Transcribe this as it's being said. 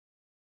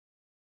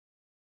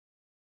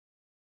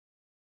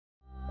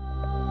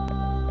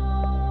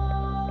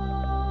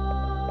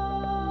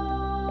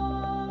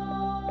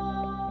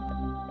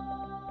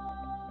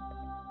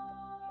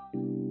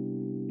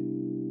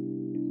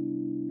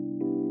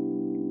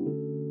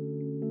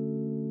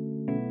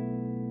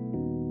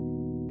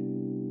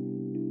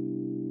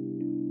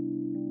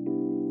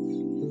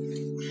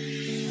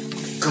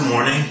Good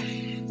morning.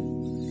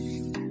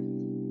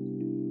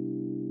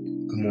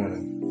 Good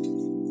morning.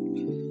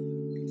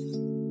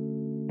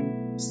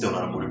 Still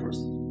not a morning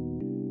person.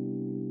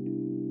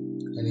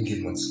 I didn't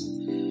get much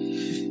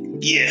sleep.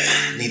 Yeah,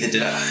 neither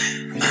did I.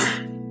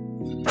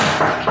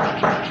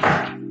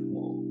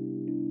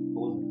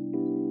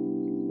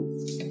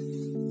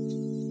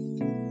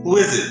 Who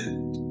is it?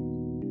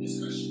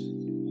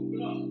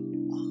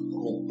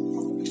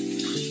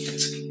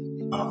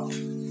 Up.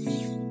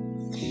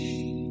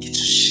 Get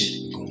your shit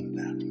and go in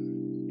the bathroom.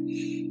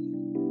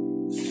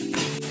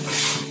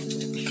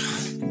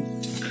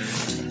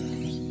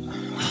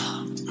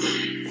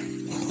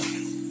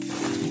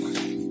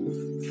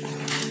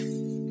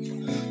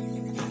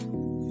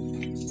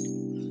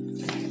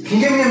 Can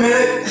you give me a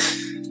minute?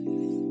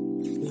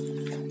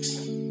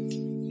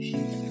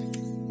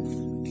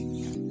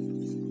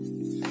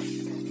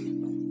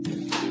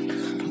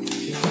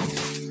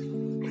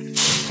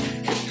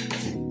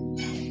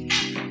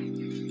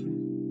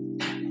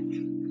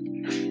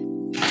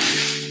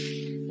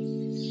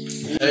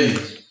 Hey,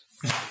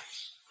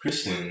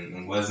 Christian,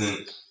 I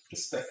wasn't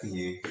expecting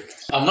you.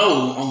 I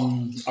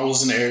know. I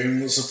was in the area and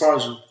it was a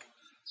surprise you.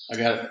 I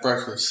got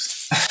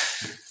breakfast.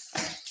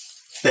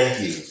 Thank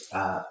you.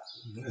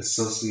 It's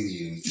so sweet of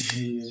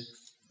you. Yeah.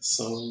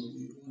 So,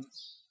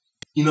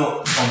 You know,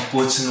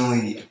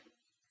 unfortunately,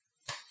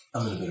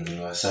 I'm in a bit of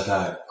a rush. I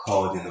got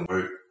called in a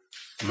work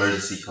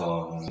emergency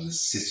call on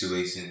this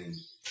situation.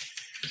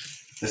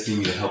 Just need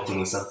me to help them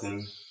with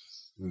something.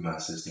 With my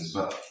assistant,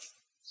 but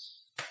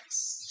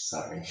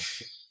sorry.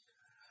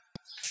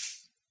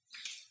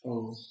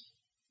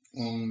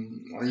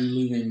 are you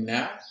leaving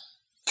now?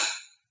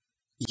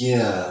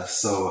 Yeah.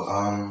 So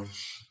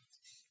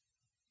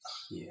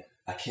yeah,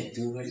 I can't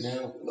do it right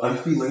now. Are you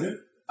free later?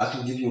 I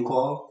can give you a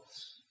call.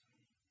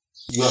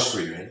 You are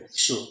free, right?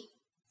 Sure.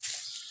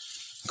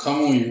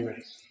 Come when you're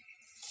ready.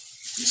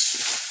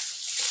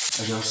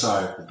 I'm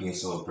sorry for being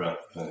so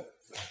abrupt, but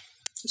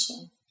It's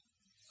fine.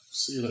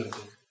 See you later, baby.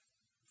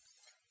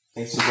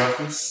 thanks for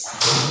breakfast.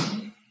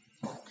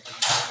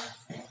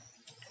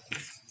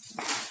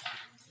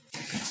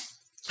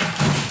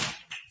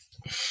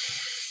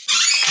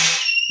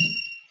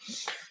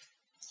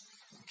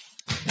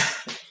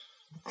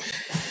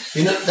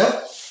 You know,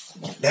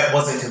 that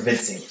wasn't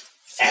convincing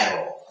at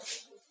all.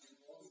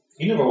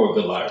 You never were a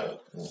good liar,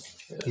 though.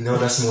 You know,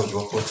 that's more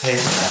your forte,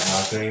 not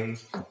my thing.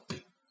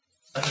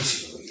 I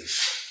guess you believe.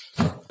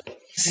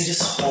 See,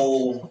 this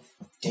whole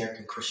Derek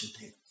and Christian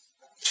thing,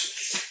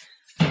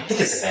 I think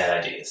it's a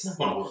bad idea. It's not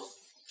going to work.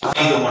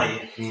 Either one of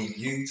you. I need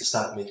you to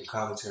stop making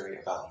commentary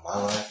about my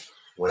life,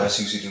 what else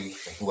you should do,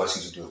 and who else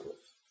you should do it with.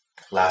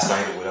 Last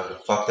night or whatever the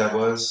fuck that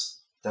was,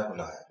 that would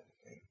not happen.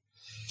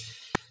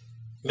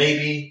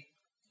 Maybe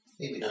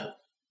not.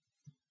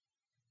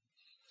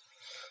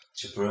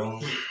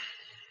 Jabril,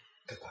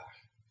 goodbye.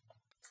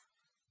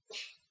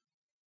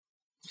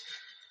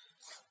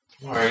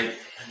 All right.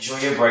 Enjoy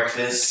your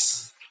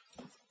breakfast.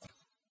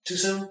 Too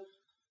soon?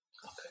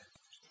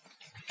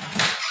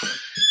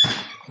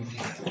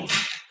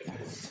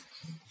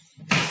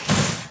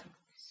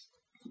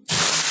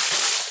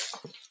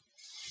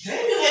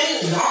 Damn, you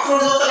had me knocked on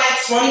those for like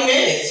 20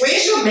 minutes.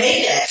 Where's your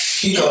maid at?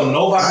 Kiko,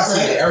 nobody's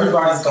here.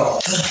 Everybody's gone.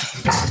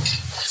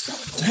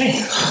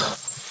 Damn.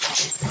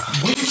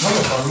 Where you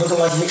coming from? Looking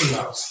like Mickey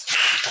Mouse.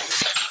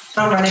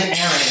 I'm running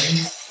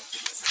errands.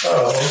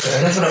 Oh,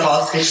 okay. That's what a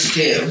boss bitch should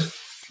do.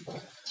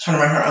 Trying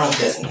to run her own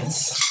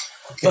business.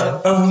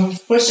 But,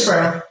 where's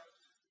Jabril?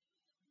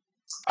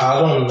 I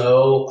don't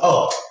know.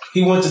 Oh,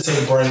 he went to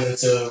take Brandon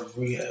to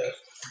rehab.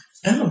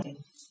 Oh,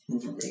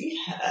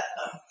 rehab.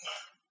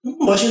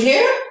 Was you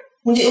here?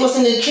 When you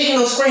wasn't there kicking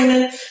or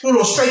screaming,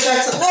 little straight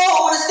tracks. No, I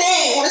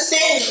want to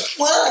stay.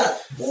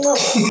 What? No.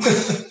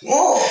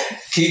 Oh.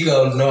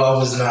 Kiko, no, I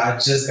was not. I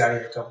just got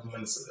here a couple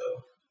minutes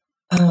ago.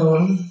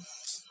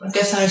 I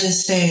guess I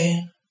just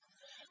stay.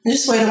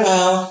 Just wait a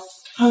while.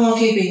 How long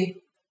can it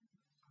be?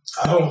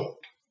 I don't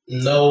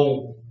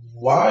know.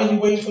 Why are you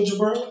waiting for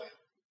Jabril?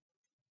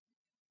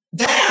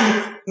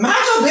 Damn!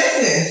 Mind your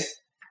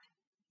business!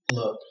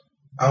 Look,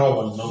 I don't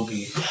want no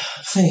beef.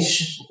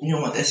 Please, you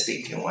don't want that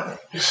speak. You don't want it.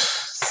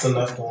 It's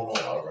enough going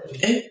on already.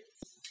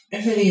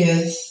 It really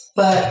is.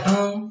 But,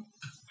 how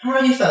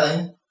are you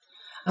feeling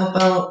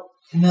about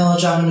Mel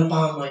dropping the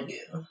bomb on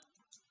you?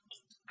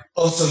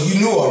 Oh, so you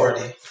knew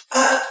already?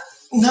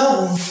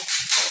 No.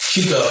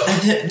 Kiko, I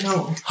didn't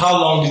know. how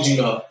long did you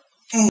know?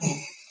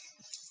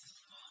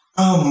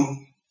 How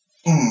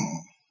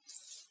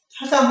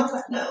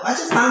come no? I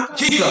just found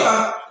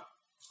Kiko!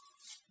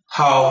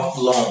 How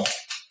long?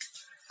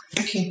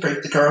 I can't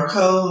break the girl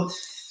code.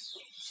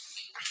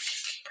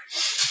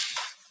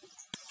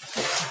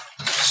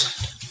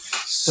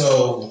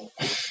 So,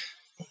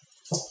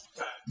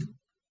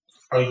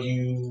 are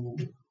you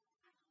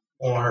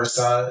on her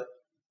side?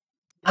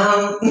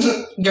 Girl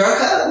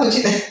code? What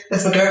you think?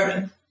 That's my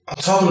girlfriend. I'm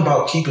talking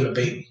about keeping a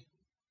baby.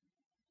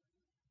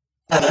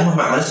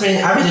 My honest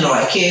opinion, I really don't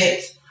like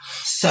kids.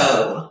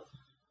 So,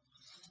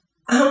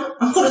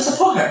 I'm going to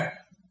support her.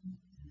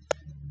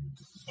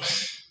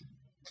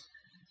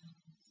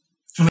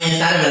 I mean, it's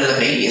not even a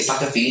baby. It's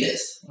like a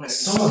fetus.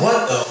 So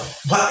what, though?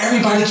 Why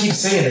everybody keeps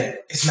saying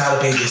that? It's not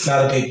a baby. It's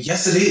not a baby.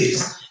 Yes, it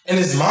is. And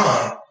it's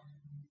mine.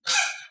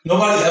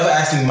 Nobody ever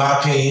asked me my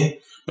opinion.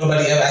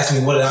 Nobody ever asked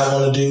me what did I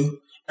want to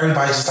do.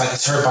 Everybody's just like,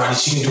 it's her body.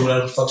 She can do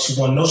whatever the fuck she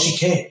wants. No, she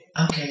can't.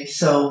 Okay,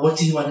 so what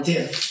do you want to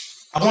do?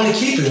 I want to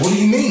keep it. What do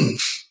you mean?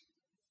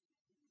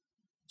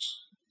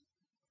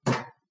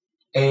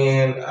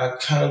 And I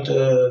kind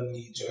of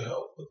need your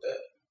help with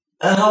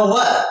that.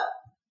 What?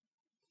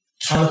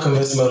 Trying to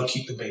convince Mel to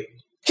keep the baby.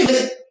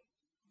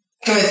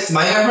 Convince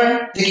my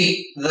girlfriend to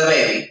keep the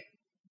baby?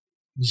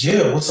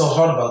 Yeah, what's so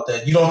hard about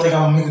that? You don't think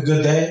I'm gonna make a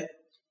good dad?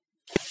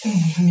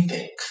 Let me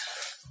think.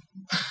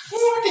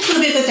 I think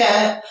you'll be a good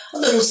dad. A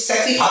little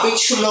sexy poppy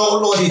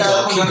chulo.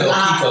 Kiko.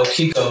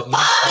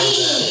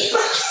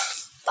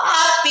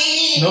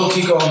 Poppy! No,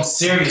 Kiko, I'm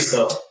serious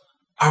though.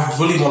 I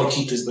really want to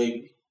keep this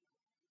baby.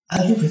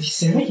 Are you really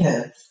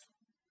serious?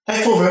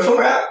 Like for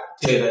real?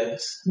 Dead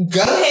ass.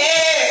 Go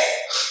ahead!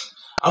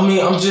 I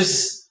mean, I'm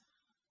just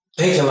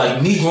thinking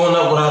like me growing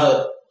up without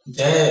a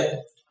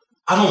dad,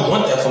 I don't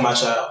want that for my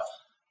child.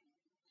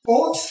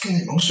 Oh, it's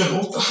getting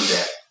emotional. Don't do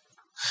that.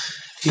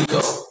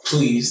 Kiko,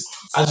 please.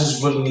 I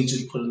just really need you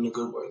to put in a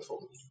good word for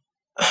me.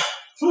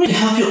 You want me to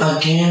help you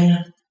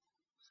again?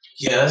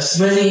 Yes.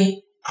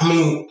 Really? I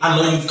mean, I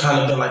know you've kind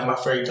of been like my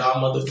fairy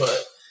godmother,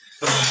 but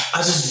I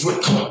just,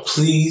 come on,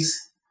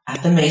 please.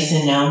 At the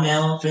Macen now,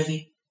 Mel,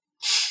 really?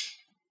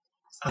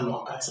 I know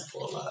I'm asking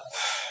for a lot.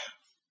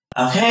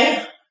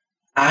 Okay.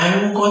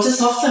 I'm going to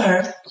talk to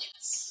her.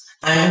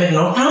 I'm going to make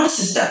no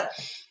promises, though.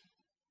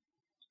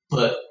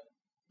 But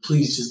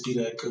please just be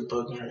that good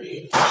bug in her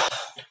ear.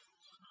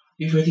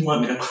 You really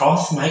want me to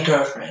cross my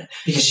girlfriend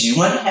because you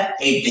want to have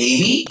a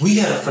baby? We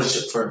had a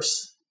friendship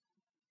first.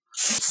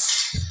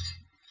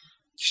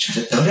 You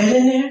trying to throw that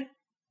in there?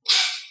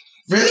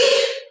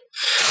 Really?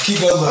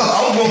 Keep up.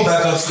 I'm going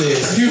back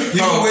upstairs. You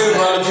can wait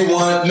around if you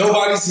want.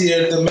 Nobody's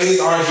here. The maids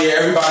aren't here.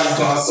 Everybody's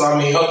gone. So, I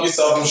mean, help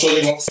yourself. I'm sure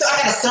you won't. So I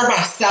gotta serve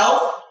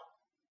myself?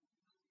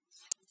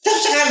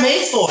 That's what I got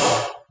maids for.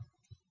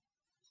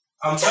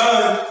 I'm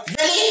done.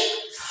 Really?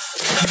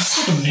 What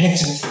type of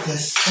mansion is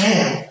this?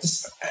 Damn.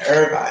 Just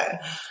everybody.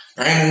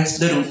 Brandon's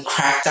little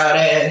cracked out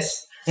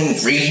ass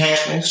and rehab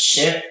and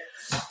shit.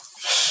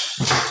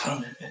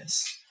 Dumb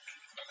ass.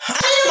 I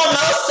need a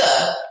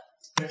mimosa.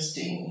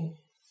 Thirsty.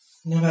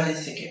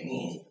 Nobody's to get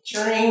me a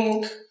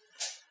drink.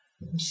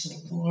 I'm so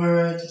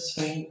bored. Just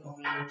waiting on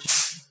you.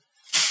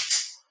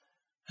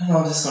 How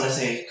long is this gonna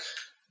take?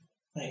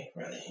 Like,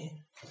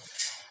 really?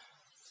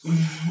 You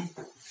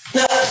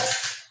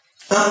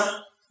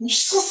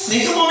just gonna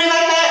sneak up on me like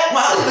that?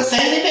 Why didn't you say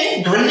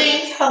anything?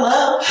 Greetings?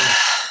 Hello?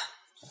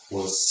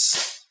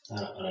 I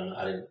don't know.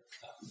 I'm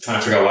trying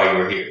to figure out why you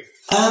were here.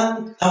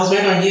 I was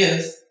waiting on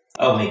you.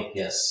 Oh, me?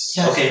 Yes.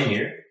 Okay, I'm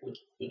here. What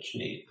you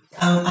need?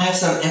 I have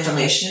some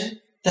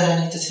information that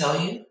I need to tell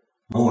you.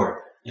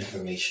 More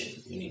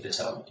information you need to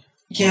tell me.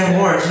 Yeah, okay.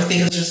 More. Do you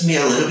think it's just me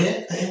a little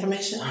bit of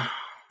information?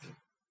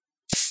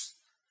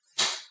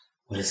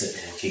 What is it,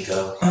 man,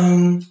 Kiko?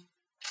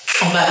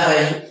 Oh, by the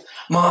way,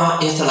 my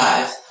aunt is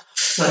alive.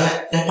 So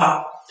that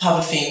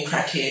Papa Fiend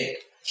crackhead,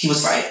 he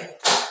was right.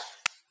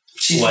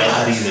 She's alive.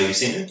 How do you know you've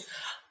seen her?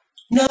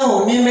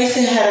 No, me and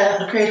Macen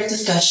had a creative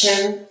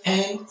discussion,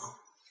 and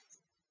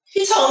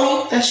he told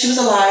me that she was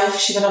alive.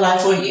 She'd been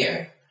alive for a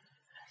year.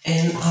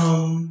 And,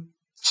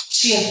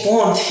 she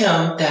informed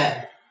him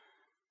that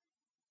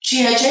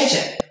she had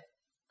JJ.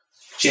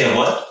 She had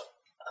what?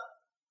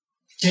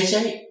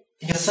 JJ,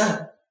 your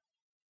son.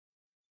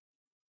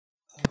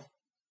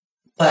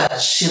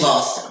 But she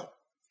lost him.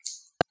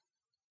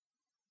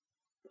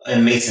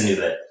 And Macen knew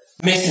that?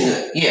 Macen knew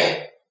it,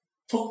 yeah.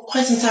 For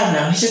quite some time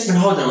now. He's just been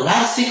holding a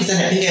lot of secrets in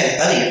that big ass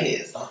buddy of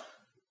his. Oh,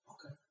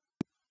 okay.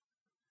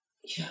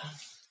 Yeah.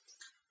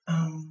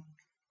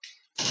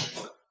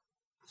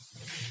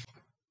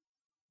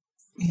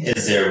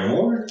 Is there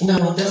more?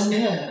 No, that's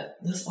it.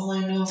 That's all I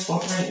know for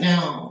right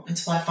now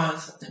until I find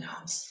something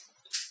else.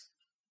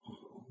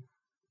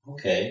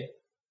 Okay.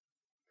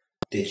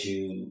 Did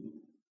you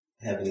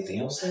have anything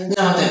else? No,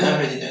 I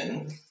really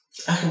didn't.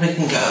 I really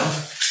can go.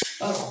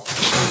 Oh.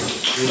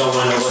 You don't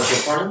want to know about your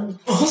friend?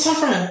 Oh, who's my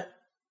friend?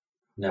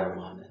 Never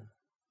mind then.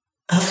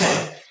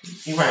 Okay.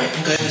 You're right.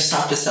 I'm going to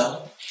stop this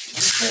though.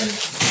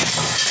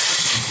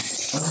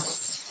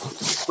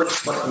 Wait,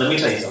 let me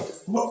tell you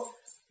something. What?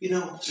 You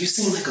know, you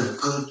seem like a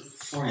good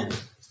friend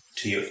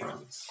to your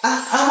friends.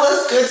 I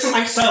was good to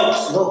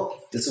myself.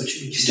 Look, this is what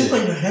you need to do. You still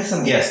putting your hands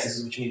on me? Yes, this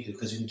is what you need to do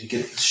because you need to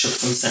show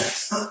some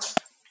sense.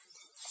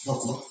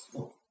 Look.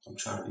 I'm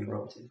trying to be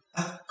real with you.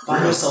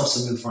 Find yourself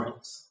some new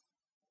friends.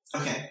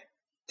 Okay.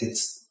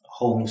 It's a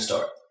whole new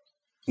start.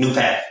 New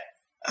path.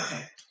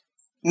 Okay.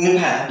 New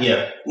path?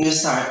 Yeah. New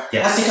start?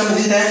 Yes. I think I'm going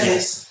to do that?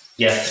 Yes.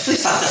 Yes. Please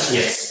stop that.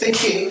 Yes.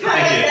 Thank you.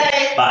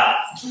 Thank you. Bye.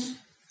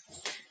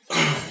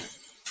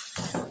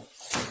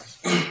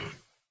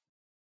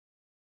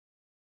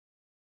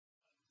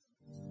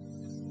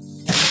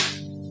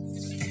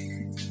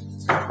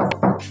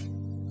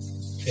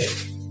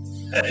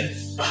 Hey.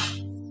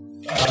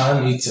 I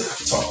need to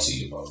talk to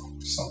you about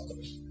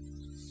something.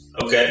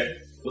 Okay,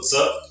 what's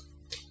up?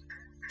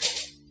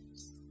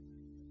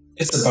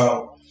 It's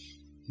about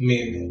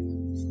me and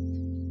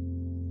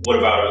me. What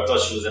about her? I thought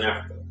she was in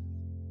Africa.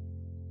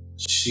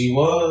 She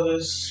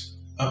was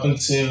up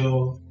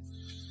until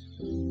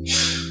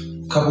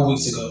a couple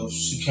weeks ago.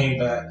 She came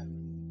back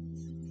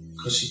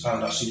because she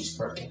found out she was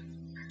pregnant.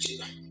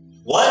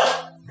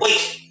 What?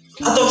 Wait,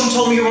 I thought you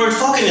told me you weren't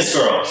fucking this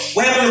girl.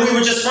 What happened if we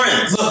were just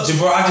friends? Look,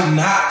 Jabril, I did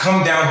not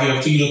come down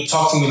here for you to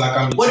talk to me like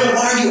I'm the Well, then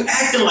why are you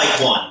acting like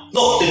one?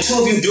 Look, the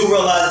two of you do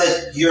realize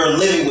that you're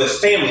living with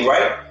family,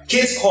 right?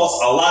 Kids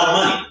cost a lot of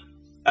money.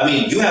 I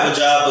mean, you have a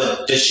job,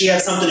 but does she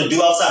have something to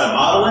do outside of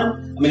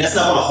modeling? I mean, that's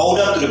not going to hold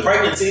up through the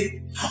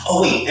pregnancy.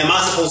 Oh, wait, am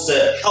I supposed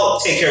to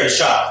help take care of the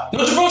child? No,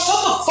 Jabril, shut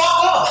the fuck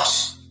up.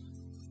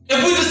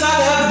 If we decide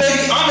to have the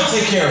baby, I'm going to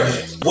take care of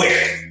it.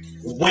 Where?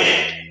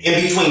 When?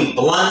 In between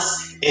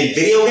blunts and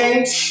video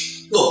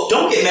games? Look,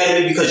 don't get mad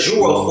at me because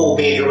you were a fool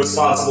being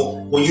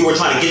irresponsible when you were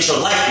trying to get your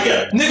life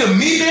together. Nigga,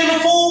 me being a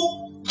fool?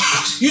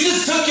 You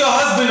just took your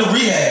husband to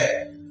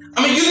rehab.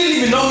 I mean, you didn't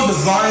even know he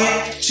was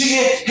lying,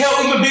 cheating, hell,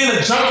 even being a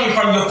junkie in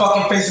front of your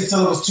fucking face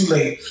until it was too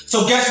late.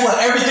 So guess what?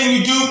 Everything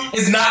you do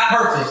is not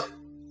perfect.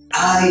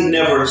 I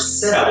never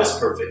said I was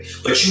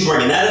perfect, but you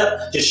bringing that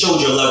up just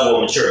showed your level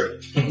of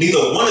maturity.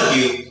 Neither one of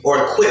you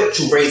are equipped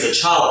to raise a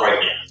child right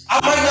now.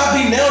 I might not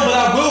be now, but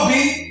I will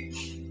be.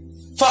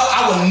 Fuck,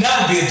 I would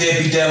never be a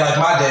deadbeat dad like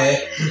my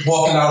dad,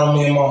 walking out on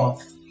me and mom.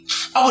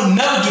 I would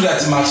never do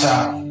that to my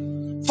child.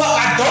 Fuck,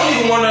 I don't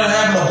even want her to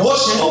have an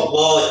abortion. Oh,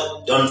 well,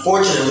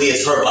 unfortunately,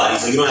 it's her body,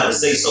 so you don't have to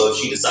say so if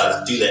she decides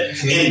to do that.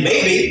 And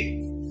maybe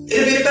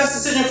it'll be the best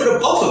decision for the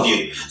both of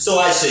you. So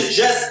I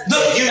suggest...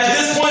 Look, at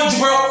this point,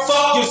 Jabril,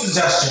 fuck your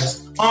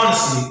suggestions.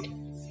 Honestly.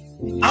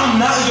 I'm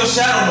not in your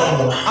shadow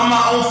no more. I'm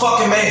my own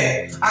fucking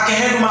man. I can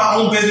handle my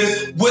own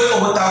business with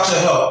or without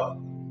your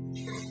help.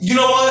 You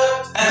know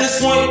what? At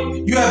this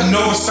point, you have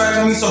no respect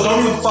for me, so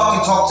don't even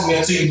fucking talk to me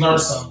until you learn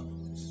something.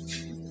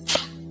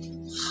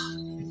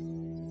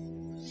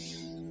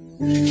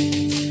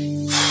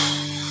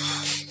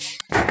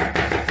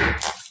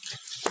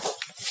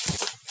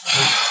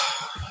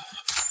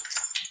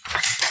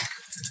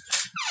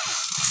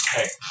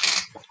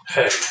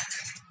 Hey.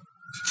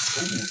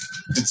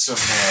 Did some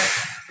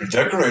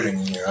redecorating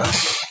in here,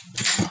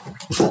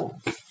 huh?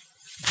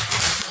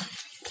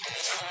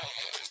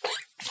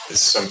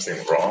 Is something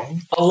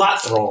wrong? A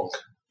lot's wrong.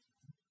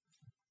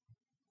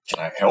 Can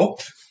I help?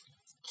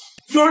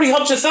 You already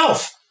helped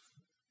yourself.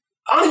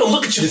 I don't even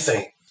look at you the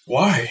same.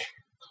 Why?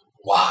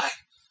 Why?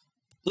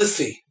 Let's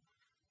see.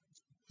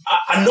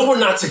 I know we're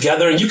not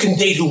together and you can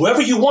date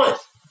whoever you want.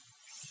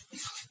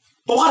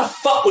 But why the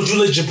fuck would you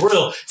let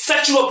Jabril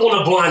set you up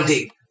on a blind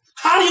date?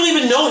 How do you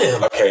even know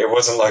him? Okay, it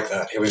wasn't like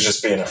that. He was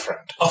just being a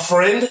friend. A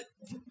friend?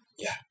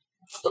 Yeah.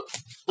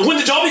 When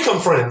did y'all become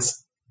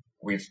friends?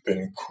 We've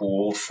been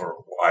cool for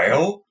a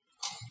while.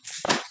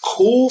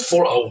 Cool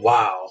for a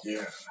while?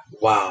 Yeah.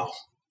 Wow.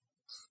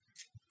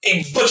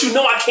 But you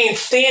know I can't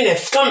stand that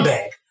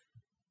scumbag.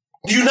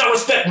 Do you not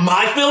respect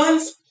my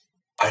feelings?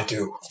 I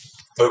do.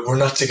 But we're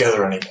not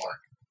together anymore.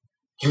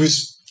 He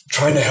was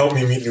trying to help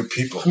me meet new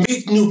people.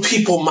 Meet new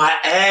people, my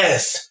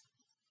ass.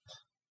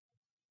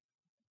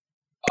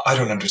 I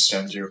don't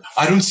understand you.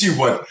 I don't see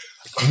what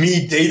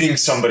me dating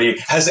somebody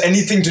has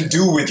anything to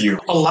do with you.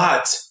 A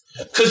lot.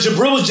 Because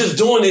Jabril was just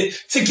doing it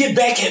to get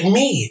back at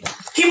me.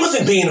 He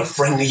wasn't being a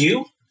friend to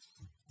you.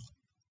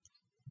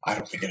 I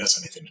don't think it has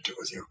anything to do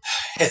with you.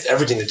 It has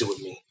everything to do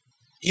with me.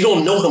 You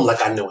don't know him like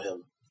I know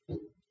him.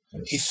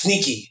 He's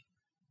sneaky.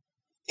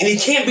 And he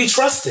can't be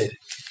trusted.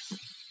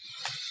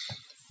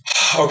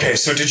 Okay,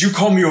 so did you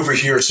call me over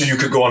here so you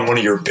could go on one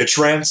of your bitch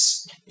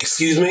rants?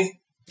 Excuse me?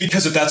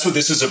 Because if that's what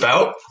this is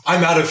about,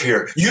 I'm out of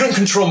here. You don't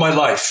control my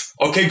life.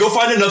 Okay, go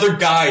find another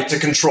guy to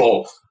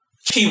control.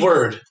 Key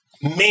word.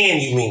 Man,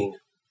 you mean.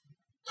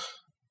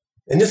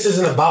 And this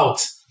isn't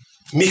about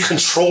me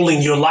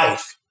controlling your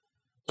life.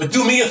 But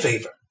do me a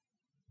favor.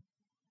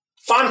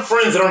 Find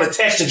friends that aren't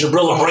attached to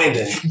Jabril or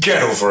Brandon.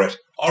 Get over it.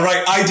 All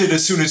right, I did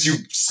as soon as you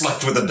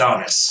slept with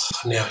Adonis.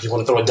 Now you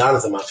want to throw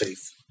Adonis in my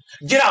face.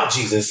 Get out,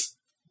 Jesus.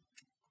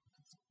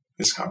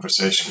 This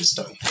conversation is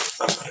done.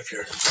 I'm out of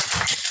here.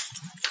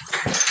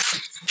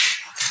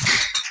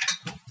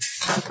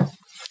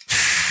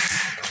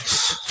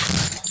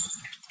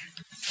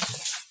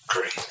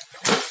 Great.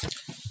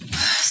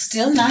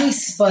 Still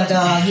nice, but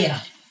yeah.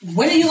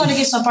 When are you going to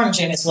get some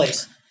furniture in this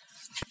place?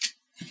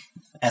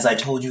 As I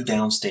told you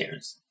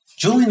downstairs,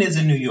 Julian is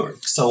in New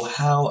York, so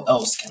how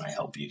else can I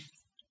help you?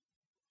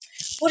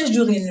 What is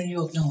Julian in New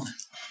York doing?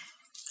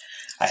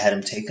 I had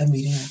him take a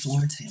meeting at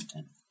Lawrence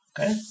Hampton,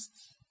 okay?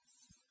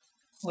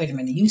 Wait a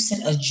minute, you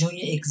sent a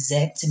junior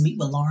exec to meet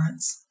with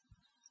Lawrence?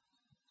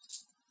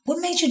 What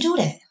made you do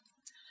that?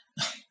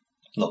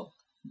 Look,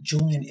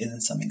 Julian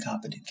isn't some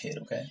incompetent kid,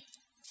 okay?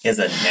 He has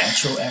a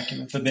natural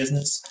acumen for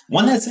business,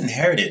 one that's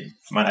inherited,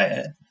 might I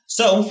add.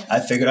 So I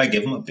figured I'd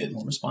give him a bit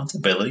more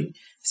responsibility,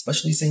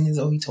 especially seeing as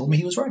though he told me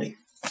he was ready.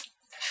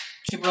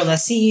 Jabril,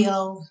 as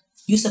CEO,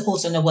 you're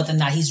supposed to know whether or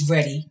not he's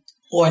ready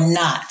or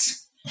not.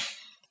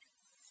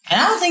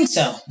 And I don't think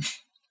so.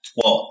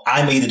 Well,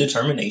 I made the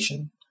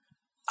determination.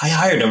 I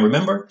hired him,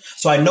 remember?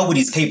 So I know what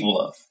he's capable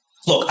of.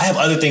 Look, I have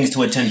other things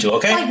to attend to,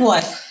 okay? Like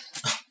what?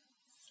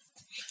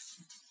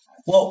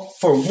 Well,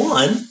 for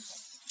one,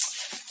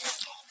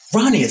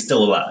 Ronnie is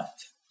still alive.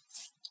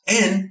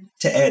 And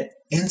to add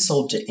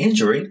insult to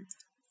injury,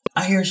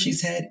 I hear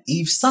she's had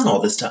Eve's son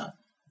all this time.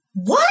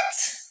 What?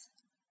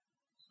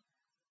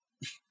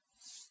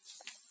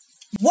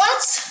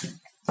 What?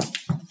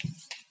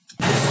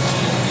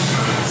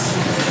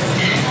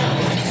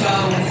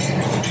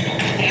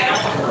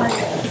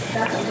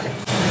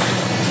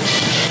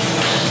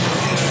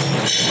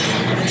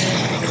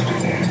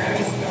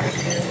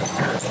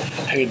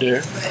 Hey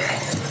there.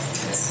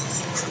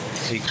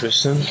 Hey,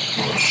 Christian.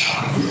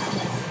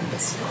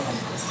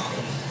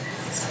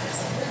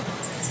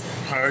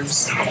 How are you?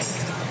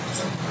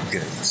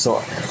 Good.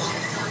 So,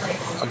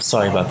 I'm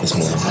sorry about this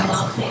morning.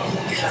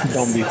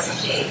 Don't be.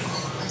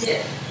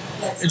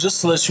 And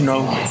just to let you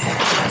know,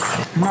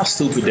 I'm not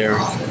stupid,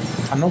 Derek.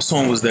 I know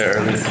someone was there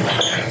earlier.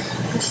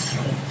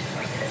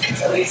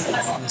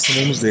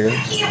 Someone was there,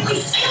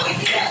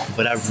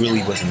 but I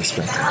really wasn't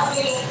expecting it.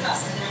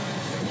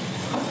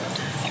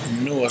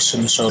 I knew I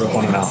shouldn't have showed up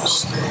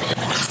unannounced. I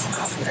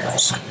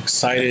was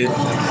excited.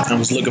 I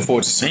was looking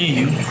forward to seeing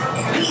you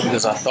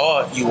because I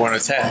thought you weren't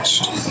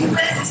attached.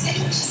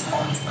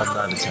 I'm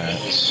not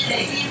attached.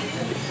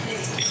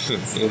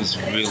 It was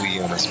really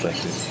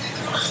unexpected.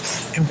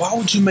 And why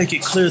would you make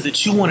it clear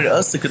that you wanted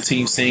us to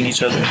continue seeing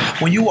each other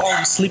when you were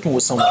already sleeping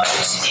with someone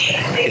else?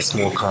 It's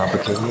more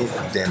complicated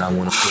than I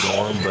want to put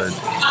on, but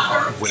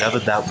whatever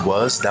that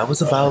was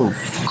about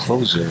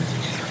closure.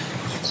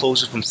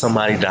 Closure from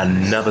somebody that I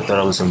never thought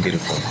I was going to get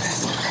it from.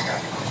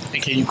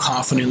 And can you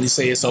confidently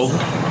say it's over?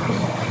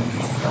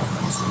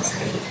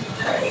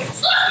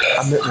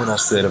 I meant when I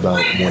said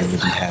about wanting to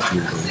be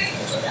happier with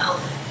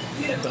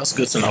you. That's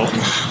good to know.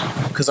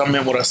 Because I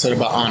meant what I said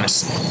about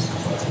honesty.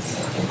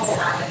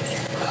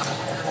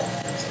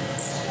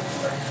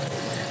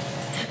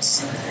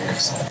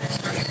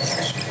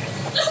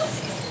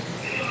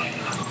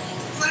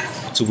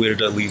 So where did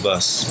that leave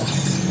us?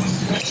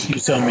 You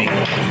tell me.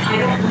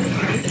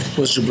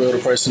 Was Jabril the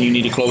person you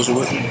needed closure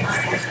with?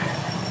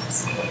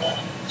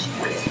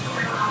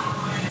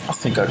 I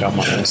think I got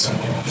my answer.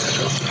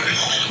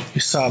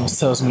 Your silence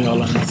tells me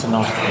all I need to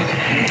know.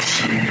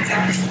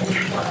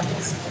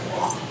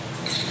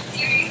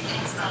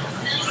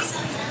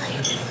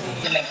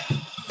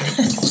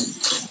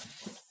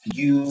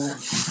 You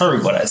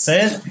heard what I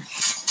said.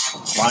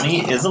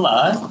 Ronnie is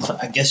alive.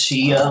 I guess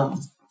she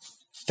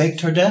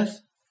faked her death.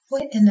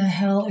 What in the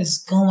hell is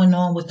going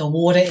on with the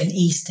water in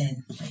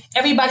Easton?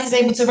 Everybody's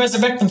able to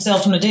resurrect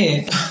themselves from the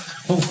dead.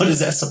 What is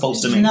that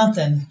supposed to mean?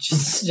 Nothing.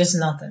 Just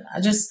nothing.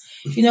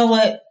 You know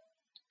what?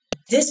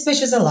 This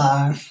bitch is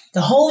alive.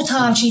 The whole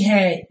time she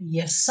had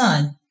your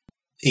son.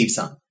 Eve's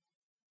son.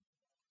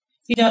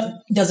 You know,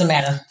 it doesn't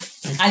matter.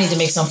 I need to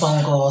make some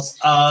phone calls.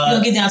 You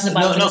don't get down to the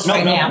bottom of this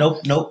right now.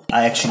 Nope.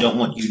 I actually don't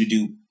want you to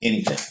do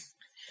anything.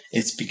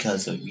 It's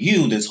because of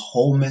you this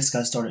whole mess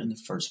got started in the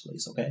first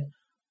place, okay?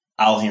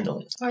 I'll handle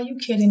it. Are you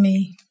kidding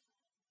me?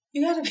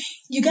 You gotta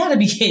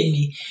be kidding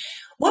me.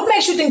 What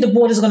makes you think the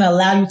board is gonna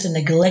allow you to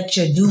neglect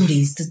your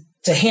duties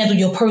to handle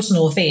your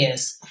personal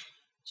affairs?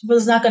 But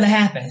it's not gonna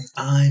happen.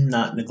 I'm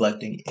not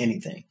neglecting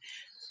anything.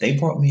 They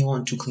brought me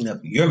on to clean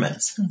up your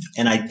mess,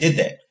 and I did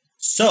that.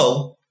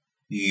 So,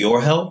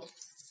 your help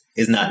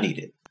is not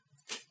needed.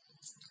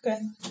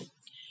 Okay.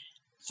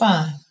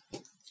 Fine.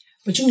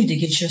 But you need to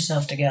get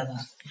yourself together.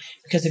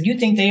 Because if you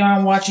think they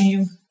aren't watching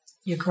you,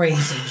 you're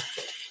crazy.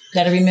 You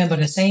gotta remember,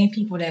 the same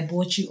people that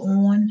brought you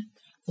on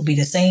will be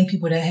the same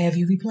people that have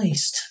you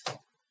replaced.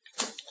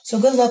 So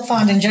good luck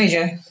finding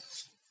JJ.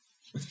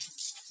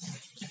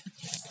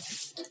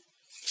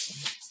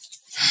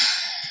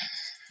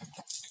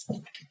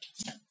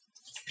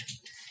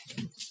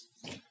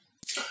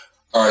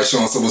 All right,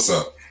 Sean, so what's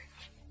up?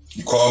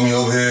 You called me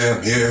over here,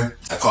 I'm here.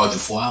 I called you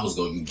 4 hours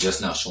ago, you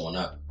just now showing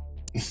up.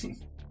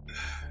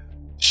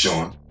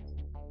 Sean,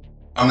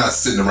 I'm not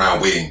sitting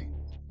around waiting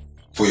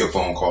for your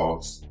phone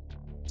calls,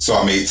 so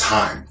I made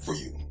time for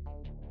you.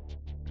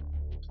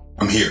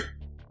 I'm here.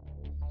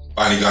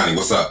 Bonnie Ghani,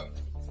 what's up?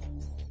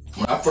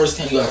 When I first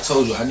came here, I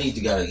told you I need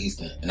to go to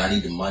Easton, and I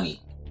need the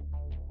money.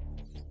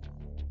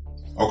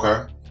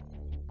 Okay.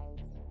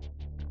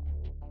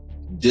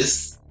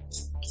 This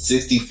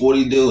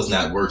 60-40 deal is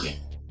not working.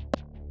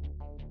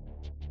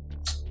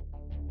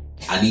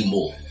 I need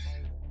more.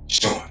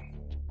 Sean,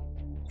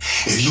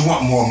 if you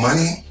want more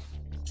money,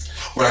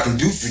 what I can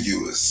do for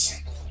you is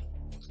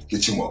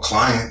get you more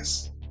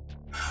clients.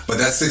 But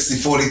that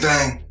 60-40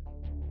 thing,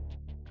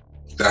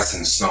 that's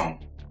in stone.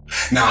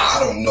 Now, I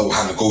don't know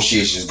how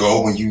negotiations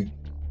go when you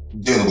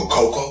dealing with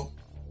Coco,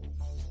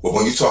 but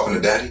when you're talking to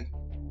Daddy,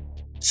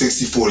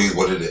 60-40 is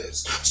what it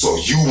is. So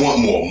if you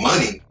want more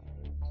money,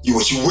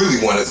 what you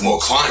really want is more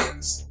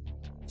clients.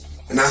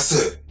 And that's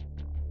it.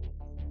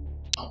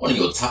 I'm one of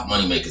your top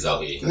money makers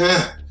out here.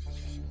 Yeah.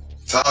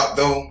 Top,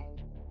 though.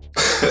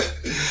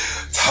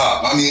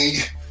 Top. I mean,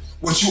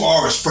 what you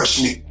are is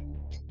fresh meat.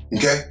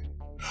 Okay?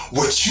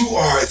 What you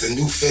are is a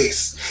new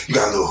face. You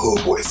got a little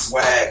hood boy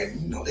swag,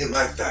 and you know they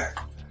like that.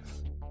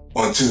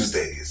 On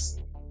Tuesdays.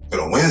 But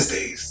on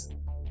Wednesdays,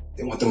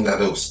 they want them that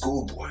little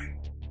schoolboy.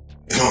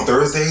 And on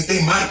Thursdays,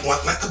 they might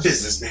want like a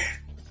businessman.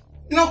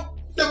 You know,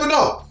 never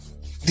know.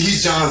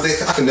 These Johns,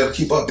 I can never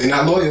keep up. They're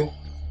not loyal.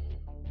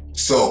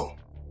 So,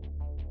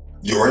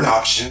 you're an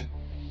option.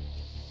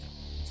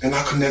 And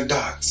I connect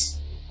dots.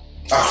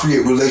 I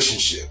create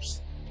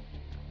relationships.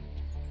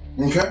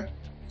 Okay?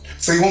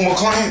 So you want more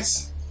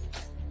clients?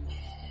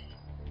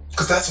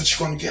 Because that's what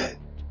you're going to get.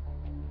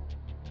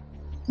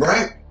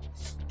 Right?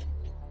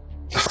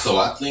 So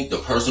I think the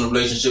personal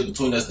relationship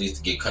between us needs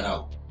to get cut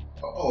out.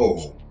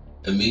 Oh.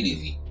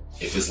 Immediately.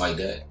 If it's like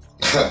that.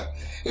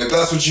 If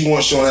that's what you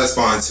want, Sean, that's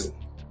fine too.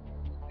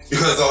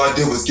 Because all I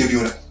did was give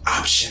you an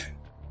option.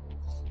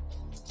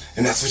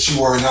 And that's what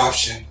you are, an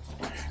option.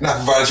 And I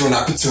provided you an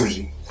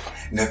opportunity.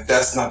 And if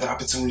that's not the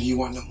opportunity you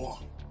want no more,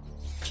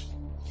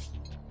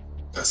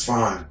 that's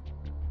fine.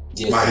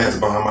 Yes, my hands are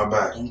behind my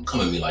back. Don't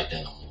come at me like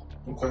that no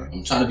more. Okay.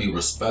 I'm trying to be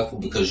respectful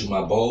because you're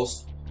my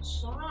boss.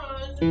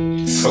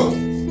 So,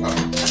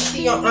 I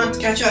see your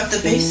aunt got you out the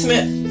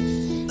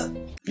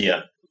basement.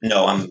 Yeah.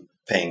 No, I'm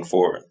paying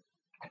for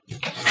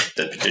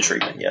the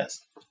treatment,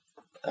 yes.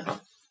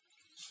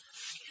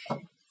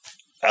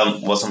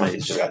 Well, somebody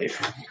just got here.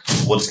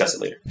 We'll discuss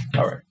it later.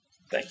 All right.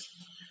 Thanks.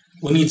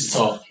 We need to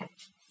talk.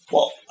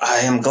 Well, I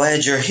am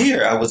glad you're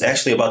here. I was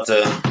actually about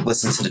to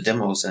listen to the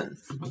demos and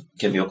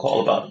give you a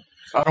call about them.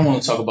 I don't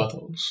want to talk about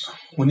those.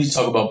 We need to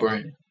talk about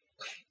Brandon.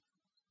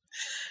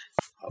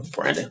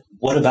 Brandon?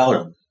 What about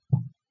him?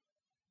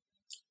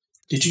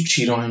 Did you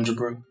cheat on him,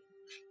 Jabril?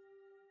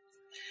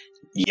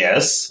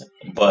 Yes,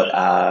 but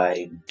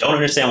I don't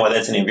understand why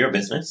that's any of your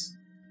business.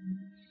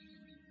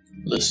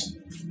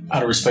 Listen,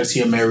 out of respect to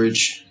your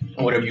marriage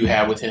and whatever you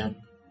have with him,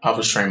 I'll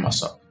restrain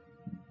myself.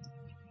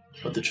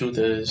 But the truth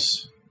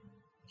is,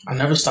 I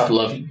never stopped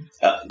loving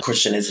you.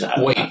 Christian is not.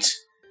 Wait.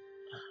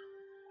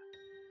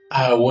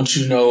 I want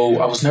you to know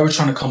I was never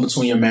trying to come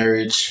between your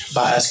marriage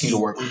by asking you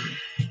to work with me.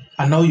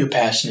 I know your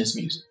passion is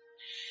music.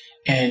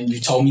 And you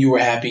told me you were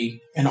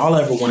happy, and all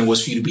I ever wanted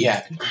was for you to be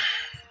happy.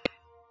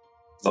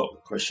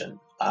 Look, Christian,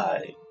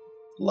 I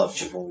loved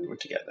you when we were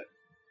together.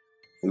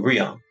 We were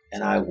young,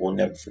 and I will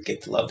never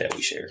forget the love that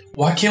we shared.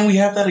 Why can't we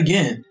have that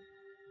again?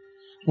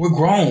 We're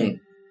grown,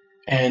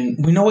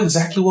 and we know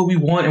exactly what we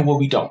want and what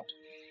we don't.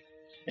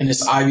 And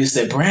it's obvious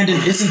that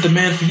Brandon isn't the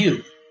man for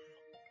you.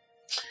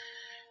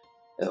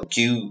 Look,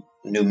 you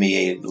knew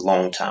me a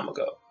long time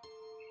ago.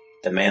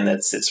 The man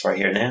that sits right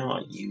here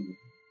now, you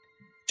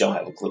don't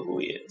have a clue who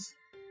he is.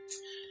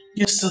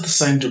 You're still the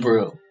same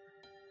Jabril.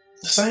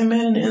 The same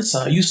man on the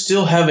inside. You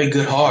still have a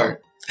good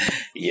heart.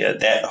 Yeah,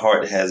 that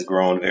heart has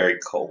grown very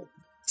cold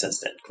since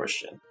then,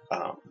 Christian.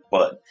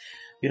 But,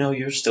 you know,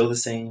 you're still the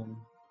same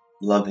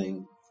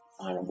loving,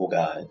 honorable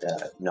guy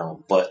that I've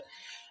known. But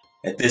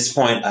at this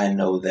point, I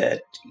know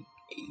that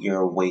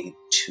you're way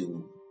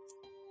too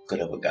good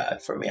of a guy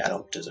for me. I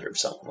don't deserve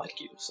someone like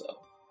you, so.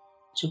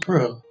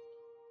 Jabril.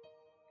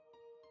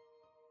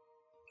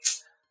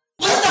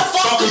 What the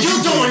fuck are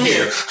you doing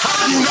here?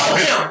 How do you know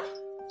him?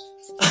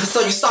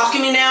 So you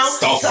stalking me now?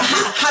 Stalking so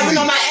how you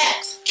know my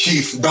ex?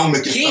 Keith, don't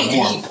make yourself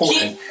more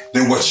important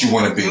than what you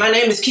want to be. My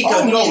name is Kiko.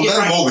 Oh no,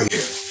 let him over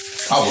here.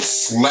 I will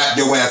slap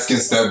your ass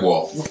against that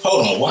wall.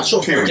 Hold on, watch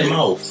your freaking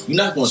mouth. You're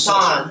not going to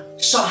Sean,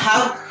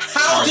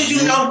 how did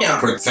you know him?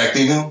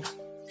 Protecting him?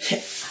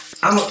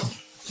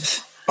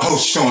 Oh,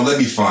 Sean, let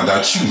me find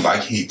out you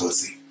like he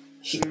pussy.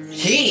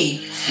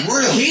 He?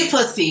 Really? He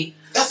pussy?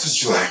 That's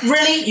what you like.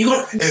 Really? You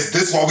gonna? Is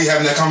this why we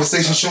having that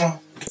conversation, Sean?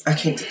 I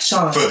can't.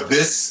 Sean. For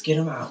this? Get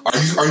him out.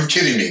 Are you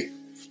kidding me?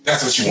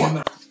 That's what you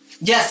want.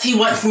 Yes, he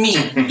wants me.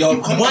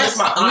 Yo, come on, this is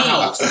my aunt's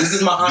house. This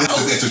is my aunt's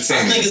house. This is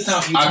entertainment. I think it's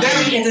time for you.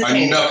 I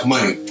paid enough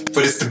money for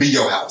this to be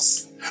your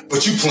house.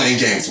 But you playing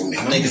games with me.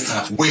 I think it's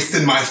time for you.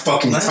 Wasting my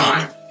fucking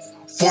time.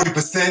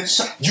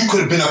 40%? You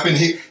could have been up in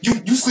here.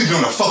 You sleeping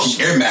on a fucking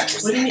air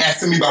mattress.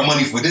 Asking me about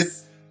money for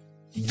this.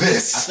 I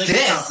think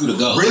it's time for you to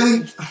go.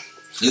 Really?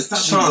 It's time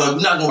for you to go.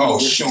 You're not going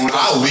to Sean,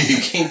 I'll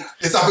leave.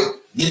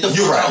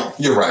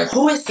 You're right.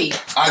 Who is he? I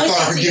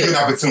thought I could give you an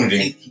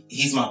opportunity.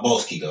 He's my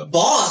boss, Kiko.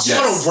 Boss? Yes.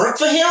 You want to work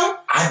for him?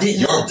 I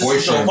didn't know your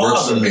boyfriend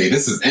works for me.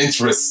 This is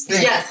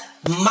interesting. Yes,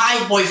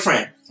 my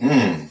boyfriend.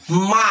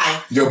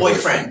 My your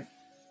boyfriend.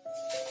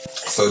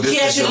 So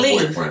this is your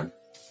boyfriend.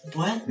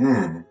 What?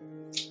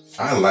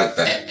 I like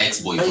that.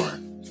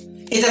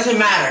 Ex-boyfriend. It doesn't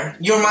matter.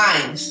 You're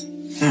mine.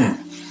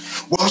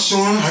 Well,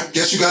 Sean, I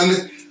guess you got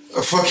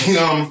a fucking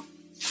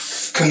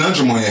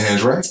conundrum on your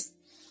hands, right?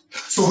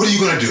 So what are you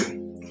gonna do?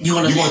 You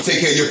gonna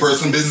take care of your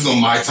personal business on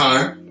my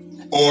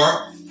time,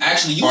 or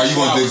actually, are you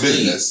gonna do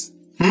business?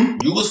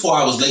 You was 4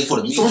 hours late for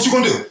the meeting. So what you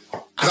gonna do?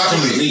 Cause I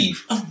can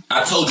leave.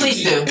 I told you.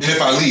 Please do. And if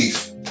I leave,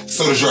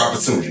 so does your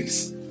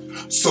opportunities.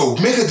 So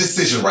make a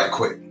decision right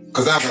quick,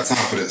 cause I don't got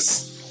time for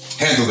this.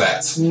 Handle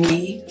that.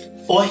 Me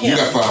or him? You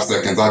got 5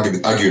 seconds. I'll give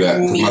you that.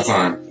 Cause my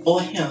time.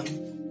 Or him.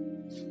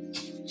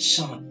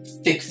 Sean,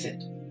 fix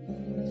it.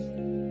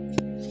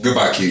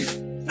 Goodbye, Keith.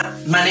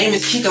 My name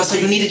is Kiko, so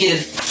you need to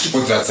get it.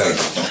 What did I tell you?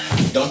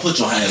 Don't put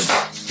your hands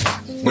up.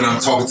 When I'm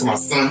talking to my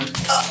son,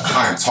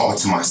 I am talking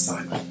to my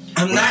son.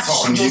 I'm When not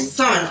talking to your you,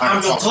 son.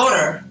 I'm your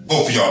daughter.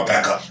 Both of y'all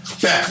back up.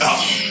 Back up.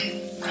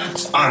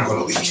 I'm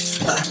gonna leave.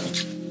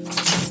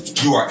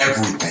 You are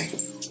everything.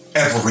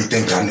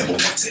 Everything that I never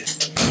wanted.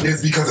 It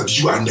is because of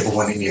you I never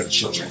wanted any other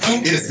children.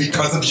 It is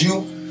because of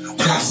you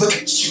when I look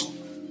at you.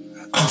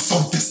 I'm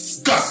so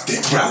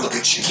disgusted when I look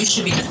at you. You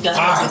should be disgusted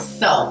with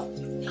yourself.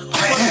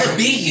 I want to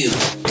be you.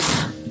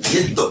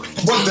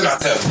 What did I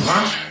tell you,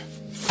 huh?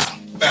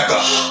 Back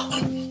up.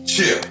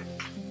 Chill.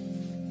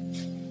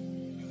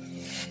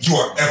 You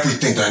are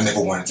everything that I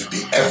never wanted to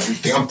be.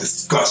 Everything. I'm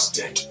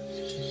disgusted.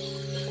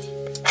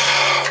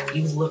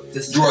 You look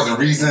disgusted. You are the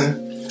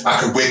reason I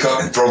could wake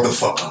up and throw the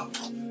fuck up.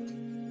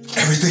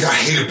 Everything I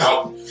hate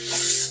about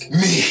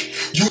me,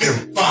 you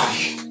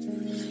embody.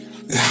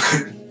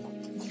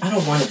 I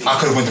don't want to be. I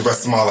could have went the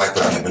rest of my life,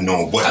 but I never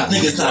known what. I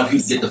think it's time for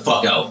you to get the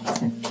fuck out.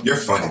 You're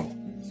funny.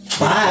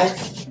 Bye.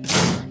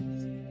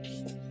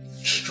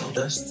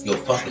 That's your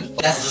fucking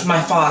father. That's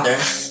my father.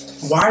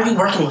 Why are you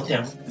working with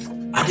him?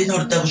 I didn't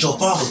know that was your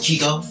father,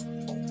 Kiko.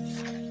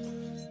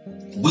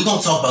 We're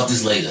gonna talk about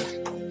this later.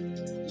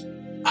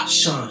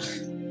 Sean.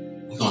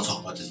 We're gonna talk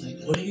about this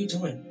later. What are you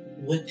doing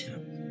with him?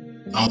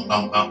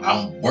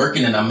 I'm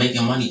working and I'm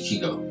making money,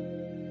 Kiko.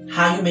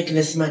 How are you making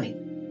this money?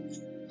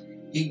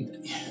 Do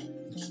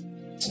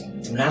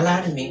not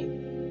lie to me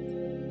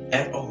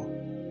at all.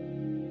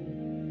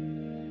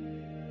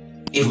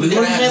 If we're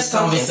gonna have this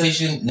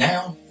conversation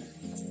now,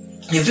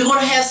 if you're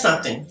gonna have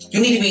something, you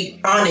need to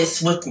be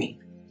honest with me.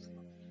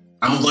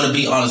 I'm gonna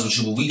be honest with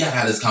you, but we gotta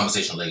have this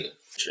conversation later.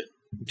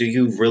 Do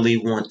you really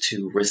want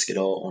to risk it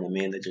all on a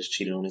man that just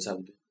cheated on his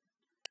husband?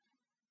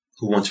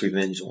 Who wants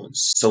revenge on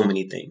so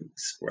many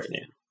things right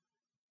now?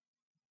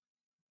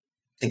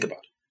 Think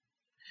about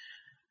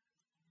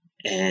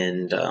it.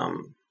 And,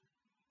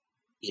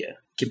 yeah,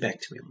 get back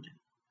to me on that.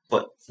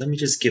 But let me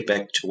just get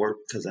back to work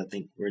because I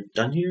think we're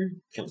done here.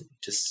 Can we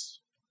just...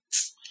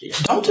 Yeah.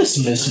 Don't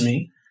dismiss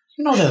me.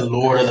 You know that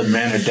Lord of the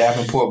Manor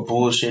Davenport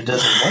bullshit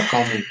doesn't work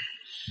on me.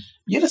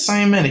 You're the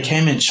same man that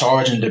came in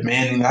charge and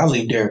demanding that I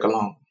leave Derek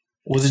alone.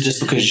 Was it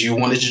just because you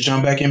wanted to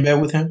jump back in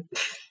bed with him?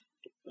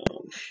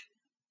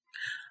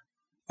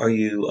 Are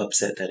you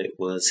upset that it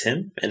was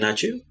him and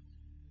not you?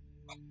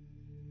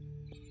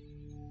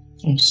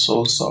 I'm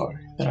so sorry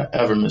that I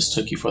ever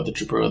mistook you for the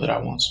Jabril that I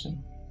once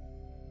knew.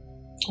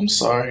 I'm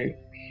sorry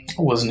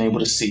I wasn't able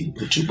to see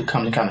that you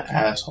become the kind of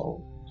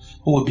asshole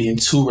who would be in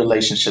two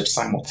relationships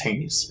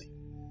simultaneously.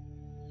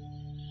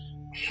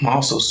 I'm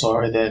also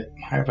sorry that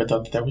I ever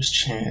thought that there was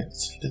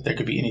chance that there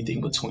could be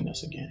anything between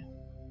us again.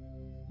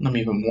 And I'm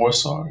even more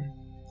sorry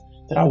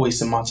that I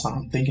wasted my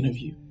time thinking of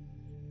you,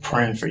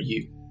 praying for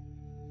you,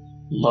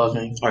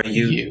 loving Are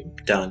you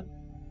done?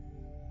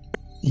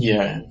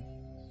 Yeah, I am.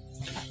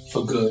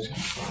 For good.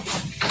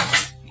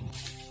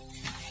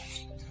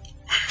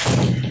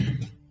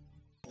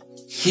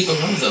 Kiko,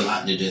 there's a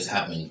lot that just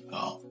happened.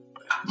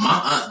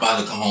 My aunt's about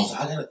to come home, so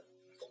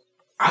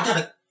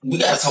we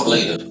gotta talk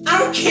later. I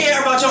don't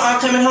care about your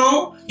aunt coming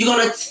home. You're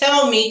gonna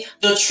tell me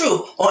the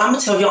truth, or I'm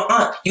gonna tell your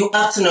aunt you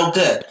up to no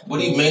good. What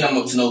do you mean I'm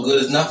up to no good?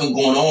 There's nothing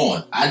going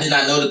on. I did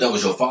not know that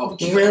was your father,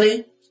 Kiko.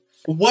 Really?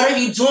 What are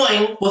you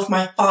doing with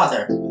my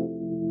father?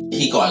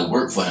 Kiko, I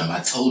work for him. I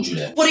told you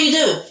that. What do you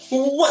do?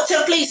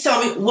 Please tell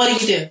me, what do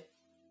you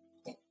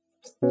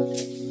do?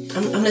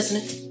 I'm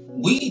listening.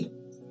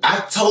 I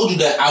told you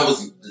that I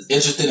was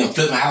interested in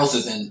flipping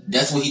houses, and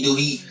that's what he do.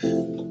 He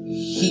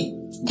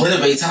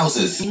renovates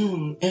houses.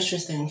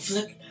 Interesting.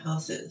 Flip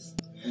houses.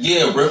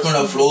 Yeah, ripping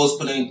up floors,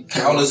 putting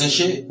counters and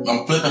shit.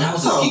 I'm flipping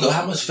houses, Kiko.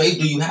 How much faith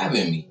do you have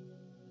in me?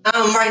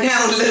 Right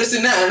now,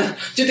 listen now.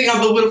 Do you think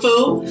I'm a little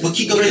fool? But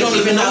Kiko, you don't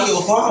even know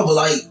your father,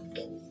 like...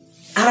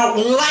 I don't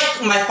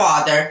like my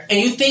father. And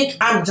you think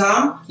I'm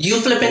dumb? You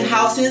flipping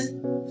houses?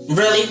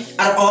 Really?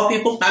 Out of all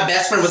people, my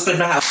best friend was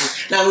flipping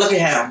houses. Now look at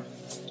him.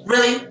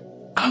 Really?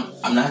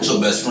 I'm not your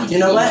best friend. You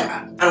know what?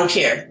 I don't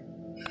care.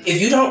 If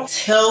you don't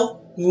tell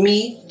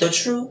me the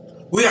truth,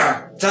 we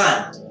are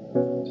done.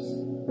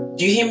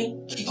 Do you hear me?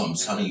 Kiko, I'm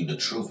telling you the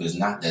truth. It's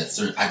not that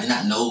certain. I did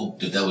not know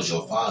that was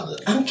your father.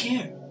 I don't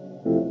care.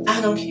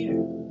 I don't care.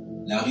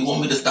 Now, if you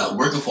want me to stop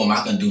working for him,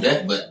 I can do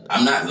that, but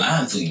I'm not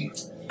lying to you.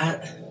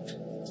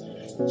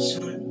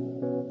 Sean,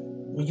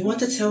 when you want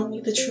to tell me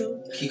the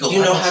truth, Kiko, you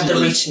know how to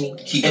reach me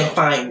and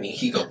find me.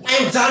 Kiko.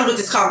 I'm done with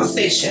this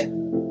conversation.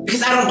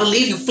 Because I don't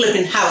believe you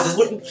flipping houses.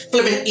 What,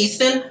 flipping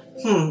Easton?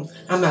 I'm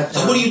not done.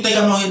 So what do you think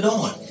I'm out here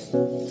doing?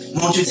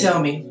 Won't you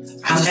tell me?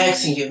 I'm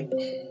asking you.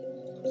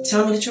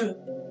 Tell me the truth.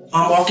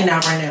 I'm walking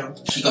out right now.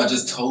 Kiko, I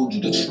just told you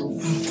the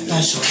truth.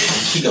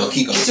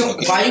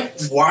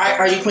 Kiko. Why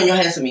are you putting your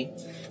hands on me?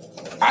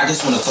 I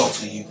just want to talk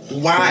to you.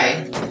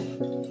 Why?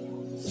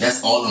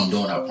 That's all I'm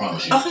doing, I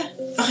promise you. Okay.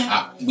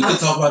 We can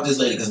talk about this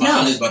later, because my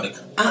aunt is about to...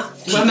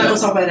 I'm not going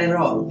to talk about it at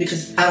all,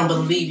 because I don't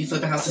believe you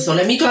flipping houses, so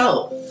let me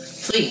go.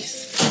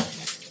 Please.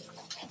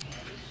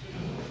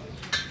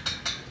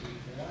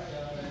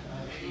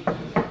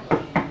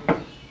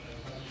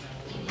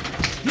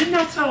 Didn't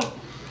I tell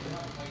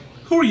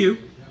Who are you?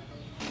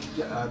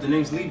 The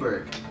name's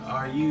Lieberg.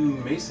 Are you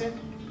Macen?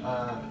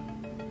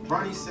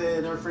 Ronnie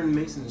said her friend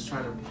Macen is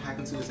trying to hack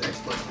into his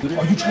ex-boss. Are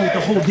you trying to let the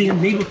whole damn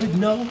neighborhood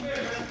know?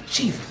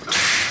 Jesus.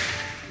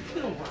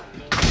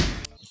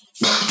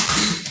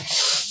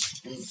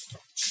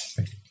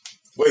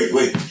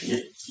 Wait.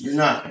 You're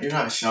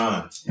not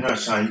Sean. You're not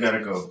Sean. You gotta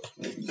go.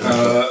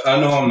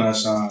 I know I'm not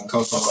Sean.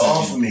 Coco Fuck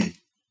off of me.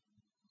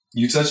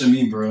 You touching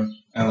me, bro.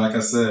 And like I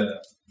said,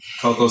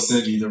 Coco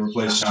sent me to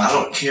replace Sean. I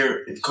don't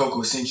care if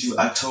Coco sent you.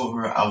 I told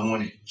her I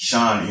wanted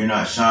Sean. You're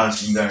not Sean,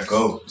 so you gotta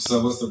go.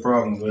 So what's the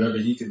problem? Whatever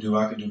he could do,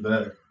 I could do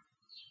better.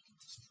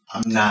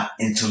 I'm not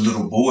into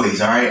little boys,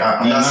 alright?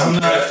 I'm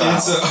not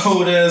into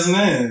old ass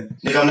men.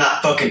 Nigga, I'm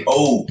not fucking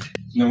old.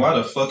 Then why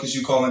the fuck is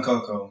you calling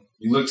Coco?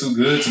 You look too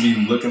good to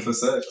be looking for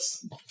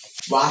sex.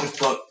 Why the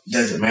fuck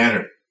does it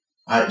matter?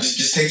 Alright,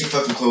 just take your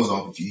fucking clothes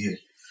off if you're here.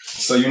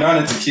 So you're not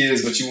into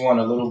kids, but you want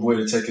a little boy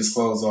to take his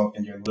clothes off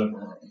in your living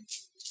room.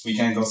 We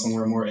can't go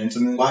somewhere more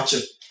intimate? Watch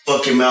your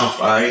fucking mouth,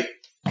 alright?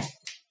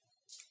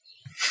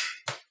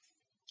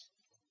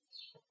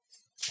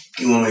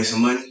 You wanna make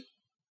some money?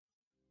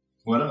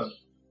 What up?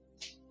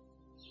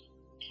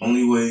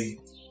 Only way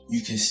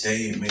you can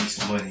stay and make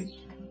some money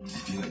is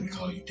if you let me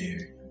call you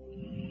Derek.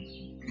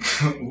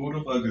 Who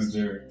the fuck is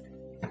Derek?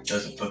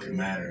 Doesn't fucking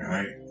matter,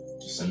 alright?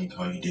 Just let me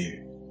call you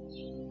Derek.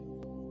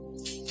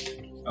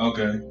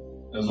 Okay.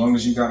 As long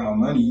as you got my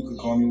money, you can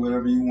call me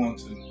whatever you want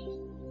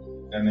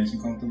to. That make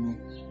you comfortable?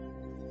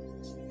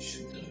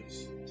 Sure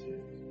does.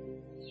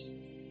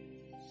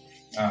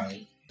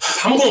 Alright.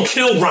 I'm gonna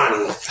kill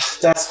Ronnie.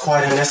 That's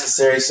quite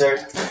unnecessary,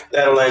 sir.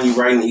 That'll land you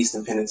right in the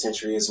Eastern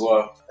Penitentiary as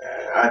well.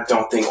 I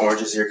don't think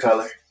orange is your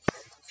color.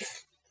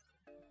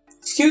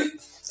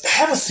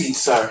 Have a seat,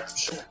 sir.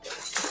 Sure.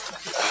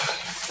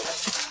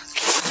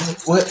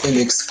 What an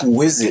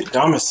exquisite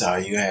domicile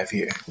you have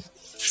here.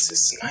 This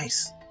is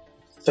nice.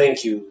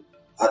 Thank you,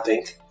 I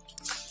think.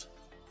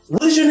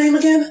 What is your name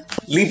again?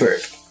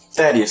 Lieberg.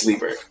 Thaddeus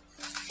Lieberg.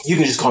 You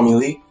can just call me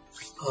Lee.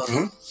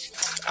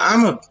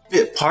 I'm a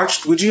bit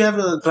parched. Would you have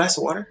a glass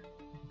of water?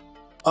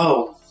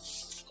 Oh,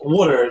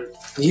 water.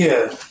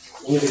 Yeah.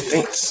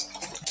 Thanks.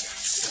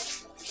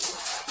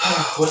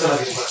 What did I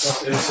get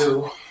myself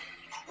into?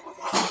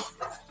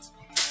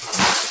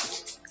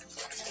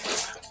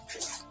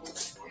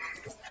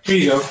 Here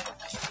you go.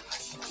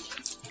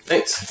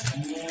 Thanks.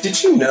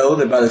 Did you know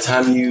that by the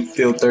time you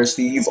feel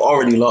thirsty, you've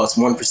already lost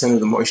 1% of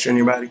the moisture in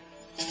your body?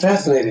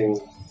 Fascinating.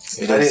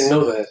 I didn't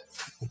know that.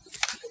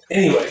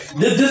 Anyway,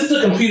 this is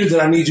the computer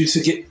that I need you to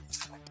get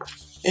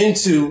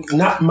into,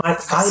 not my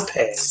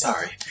iPad.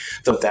 Sorry.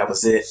 Thought that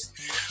was it.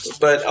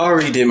 But I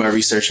already did my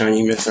research on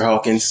you, Mr.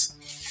 Hawkins.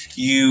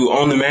 You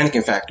own the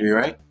mannequin factory,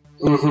 right?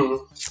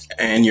 Mm-hmm.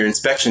 And your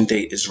inspection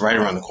date is right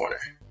around the corner.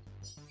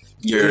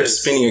 Your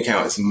spending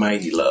account is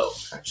mighty low,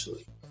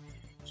 actually.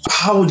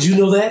 How would you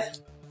know that?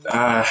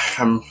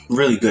 I'm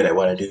really good at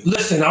what I do.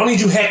 Listen, I don't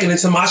need you hacking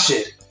into my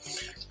shit.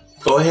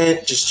 Go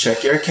ahead, just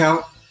check your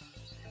account.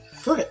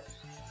 Go ahead,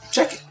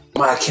 check it.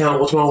 My account?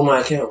 What's wrong with my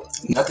account?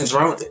 Nothing's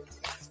wrong with it.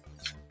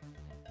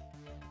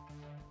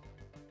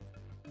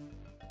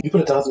 You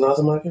put $1,000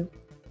 in my account?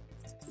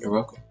 You're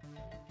welcome.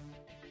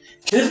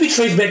 Can this be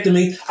traced back to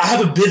me? I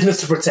have a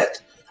business to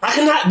protect. I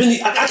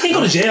can't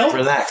go to jail.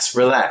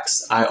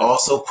 Relax. I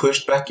also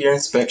pushed back your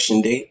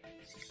inspection date.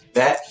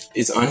 That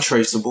is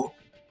untraceable.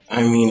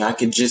 I mean, I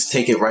could just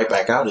take it right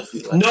back out if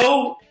you like.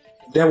 No,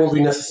 that won't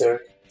be necessary.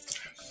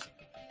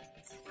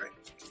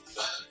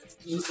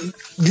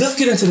 Let's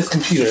get into this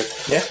computer.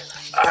 Yeah?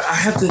 I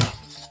have to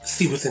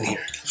see what's in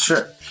here.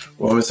 Sure.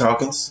 Well, Ms.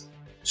 Hawkins,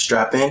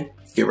 strap in.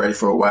 Get ready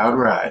for a wild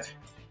ride.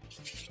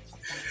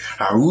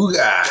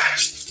 Aruga.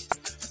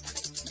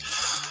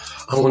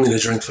 I'm gonna need a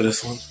drink for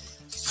this one.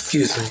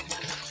 Excuse me.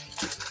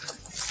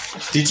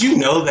 Did you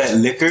know that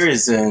liquor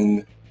is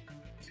an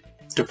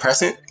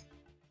depressant?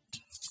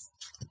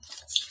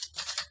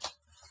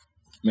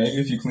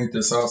 Maybe if you cleaned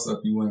this house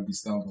up, you wouldn't be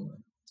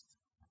stumbling.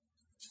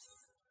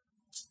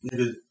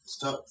 Nigga,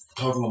 stop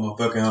talking about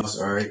my fucking house,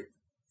 alright?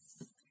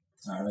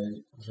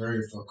 Alright. Hurry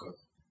the fuck up.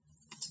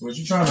 What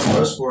you trying to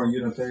rush for and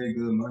you done paid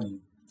good money?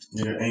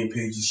 Nigga, I ain't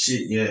paid you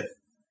shit yet.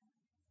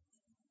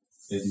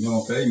 If you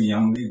don't pay me,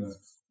 I'm leaving.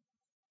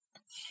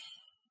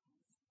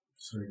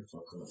 Hurry the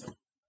fuck up.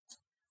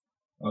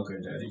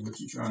 Okay, Daddy, what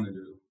you trying to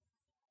do?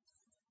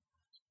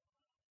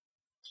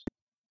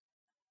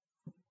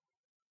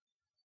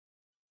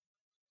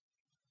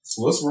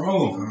 What's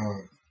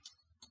wrong?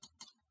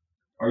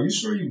 Are you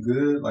sure you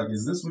good? Like,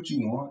 is this what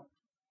you want?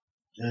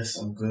 Yes,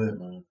 I'm good,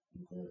 man.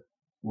 I'm good.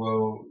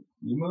 Well,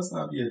 you must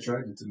not be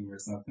attracted to me or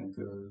something,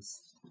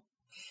 because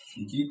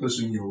you keep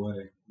pushing me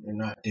away. You're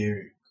not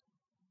Derek.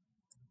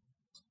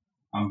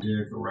 I'm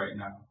Derek for right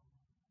now.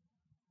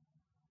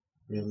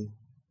 Really?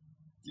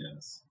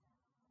 Yes.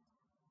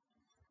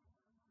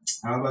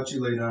 How about you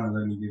lay down and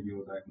let me give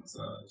you a back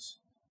massage?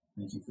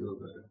 Make you feel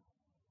better.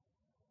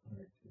 All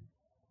right.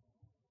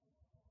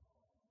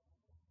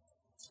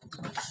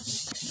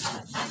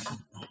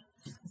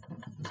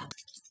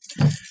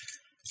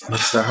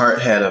 Mr.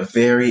 Hart had a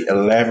very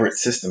elaborate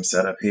system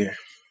set up here.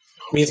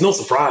 I mean, it's no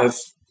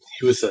surprise.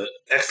 He was an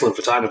excellent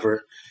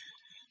photographer.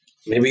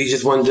 Maybe he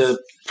just wanted to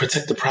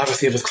protect the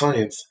privacy of his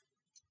clients.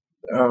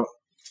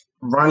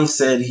 Ronnie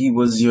said he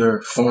was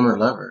your former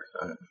lover.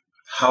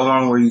 How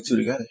long were you two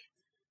together?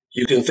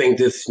 You can thank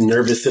this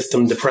nervous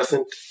system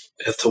depressant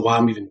as to why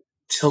I'm even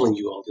telling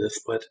you all this,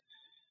 but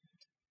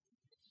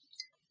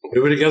we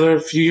were together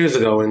a few years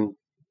ago and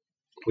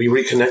we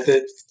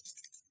reconnected.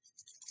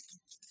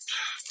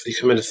 But he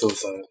committed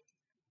suicide.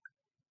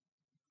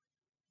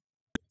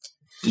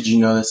 Did you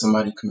know that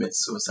somebody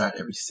commits suicide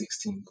every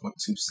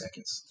 16.2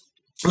 seconds?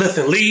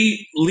 Listen,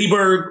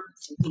 Lieberg,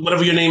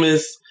 whatever your name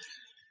is,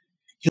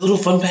 your little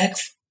fun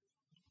facts,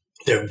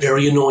 they're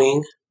very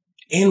annoying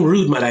and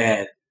rude, might I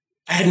add.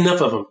 I had enough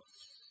of them.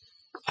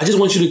 I just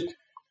want you to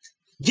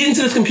get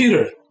into this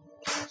computer.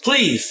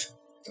 Please.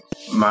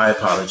 My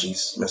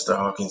apologies, Mr.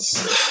 Hawkins.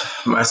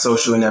 My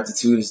social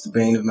ineptitude is the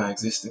bane of my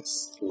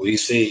existence. We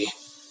see.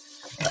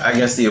 I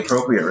guess the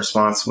appropriate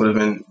response would have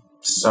been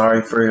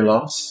sorry for your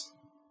loss.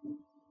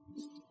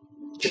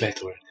 Get back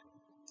to work.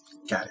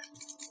 Got it.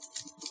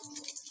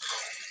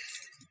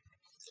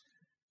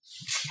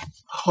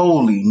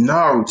 Holy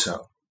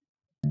Naruto.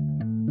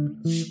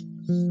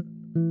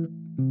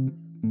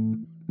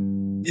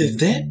 Is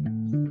that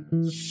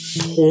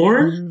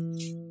porn?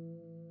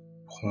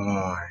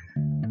 Porn.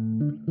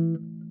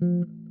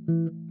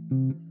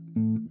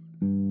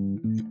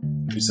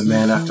 He's a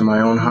man after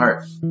my own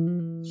heart.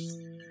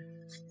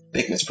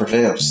 Thickness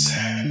prevails.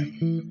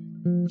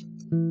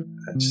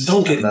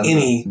 Don't get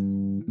any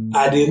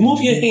idea.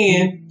 Move your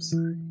hand.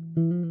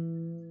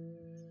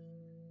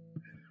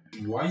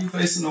 Why are you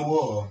facing the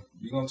wall?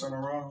 You gonna turn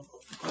around?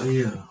 Oh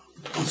yeah.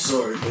 I'm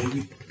sorry,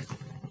 baby.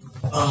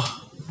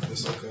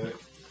 It's okay.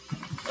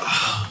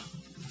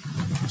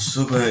 I'm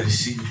so glad to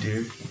see you,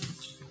 dear.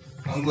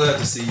 I'm glad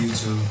to see you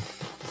too.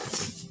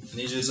 I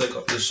need you to take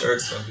off this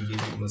shirt so I can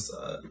give you a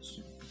massage.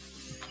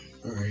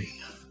 Alright.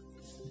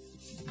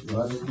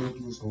 Well, I didn't think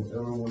you was gonna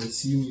ever want to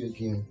see me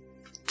again.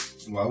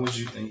 Why would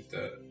you think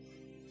that?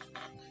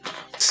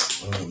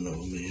 I don't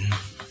know, man.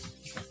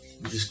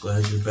 I'm just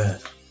glad you're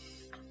back.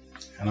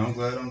 And I'm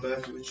glad I'm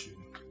back with you.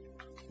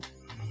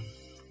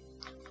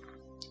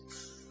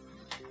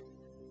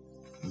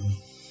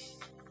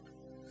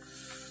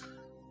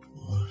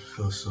 Oh, it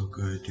feels so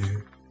good,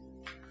 dear.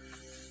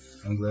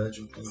 I'm glad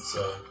you think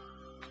so.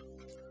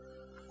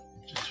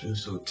 Just been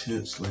so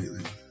tense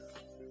lately.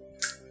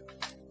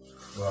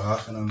 Well, how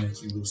can I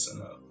make you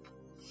loosen up?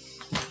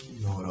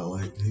 You know what I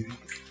like, baby?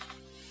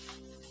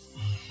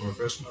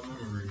 Refresh my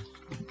memory.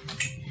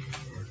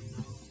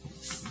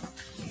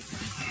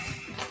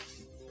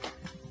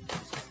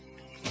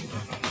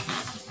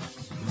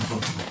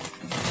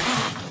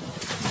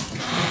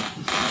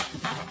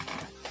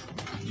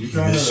 You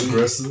kind of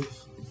aggressive.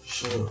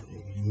 Shut up,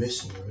 nigga. You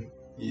miss me, right?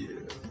 Yeah.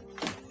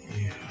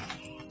 Yeah.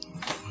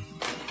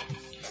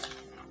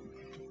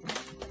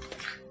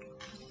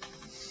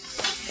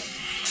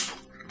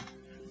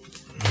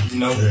 You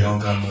know we don't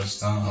got much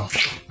time.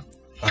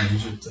 I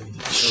need you to take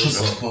this. Shut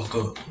the fuck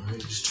up, alright?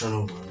 Just turn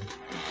over, alright?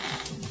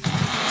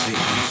 Take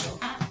these out.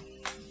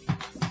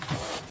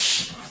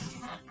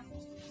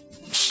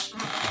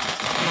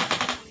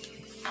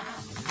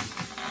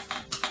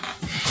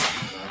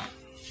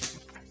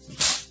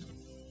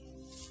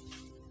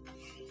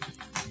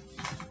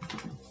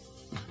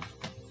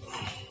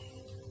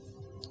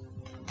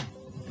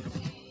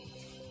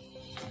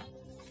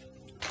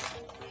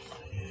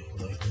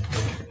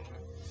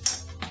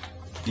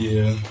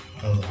 Yeah,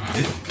 I love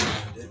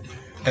it.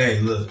 Hey,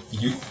 look,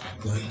 you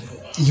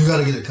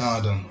gotta get a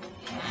condom.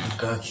 I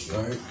got you,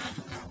 alright?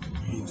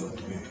 Here you go,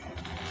 man.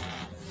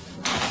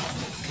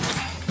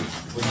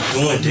 What you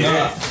doing, Derek?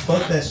 Nah,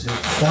 fuck that shit.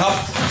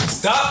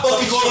 Stop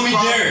fucking calling me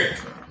Derek.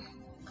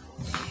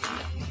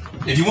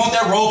 If you want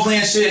that role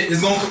playing shit,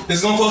 it's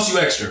gonna cost you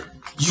extra.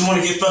 You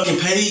wanna get fucking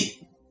paid?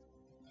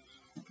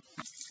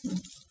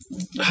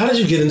 How did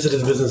you get into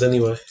this business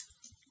anyway?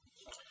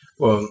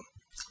 Well,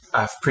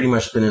 I've pretty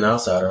much been an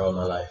outsider all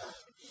my life.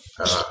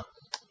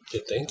 You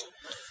think?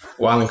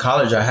 While in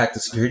college, I hacked the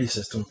security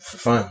system for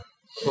fun.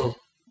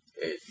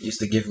 It used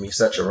to give me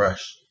such a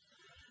rush.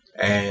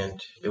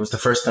 And it was the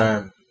first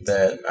time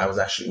that I was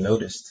actually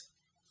noticed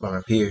by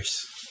my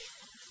peers.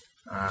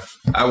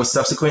 I was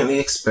subsequently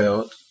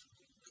expelled.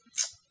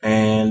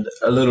 And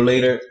a little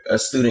later, a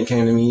student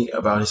came to me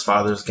about his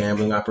father's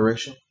gambling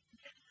operation.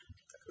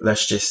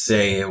 Let's just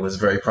say it was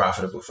very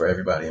profitable for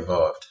everybody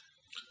involved.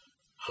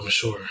 I'm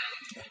sure.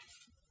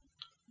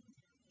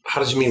 How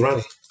did you meet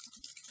Ronnie?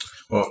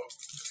 Well,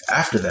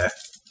 after that,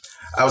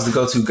 I was the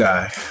go-to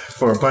guy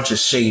for a bunch of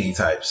shady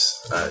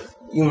types.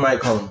 You might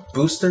call them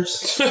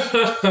boosters.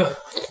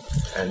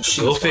 And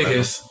she Go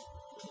figures.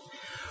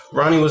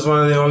 Ronnie was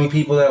one of the only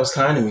people that was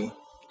kind to me.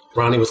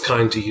 Ronnie was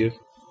kind to you?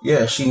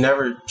 Yeah, she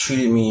never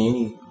treated me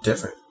any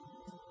different.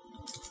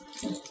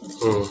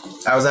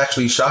 I was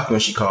actually shocked when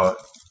she called.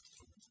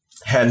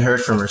 Hadn't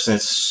heard from her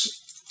since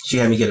she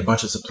had me get a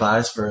bunch of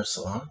supplies for her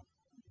salon.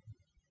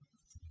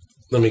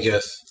 Let me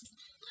guess.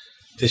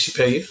 Did she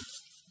pay you?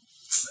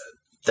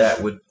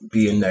 that would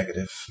be a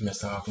negative,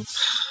 Mr. Hawkins.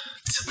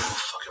 Typical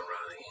fucking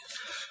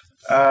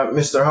Ronnie.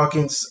 Mr.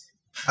 Hawkins,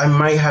 I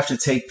might have to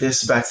take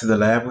this back to the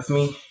lab with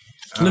me.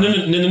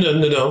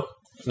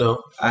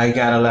 No. I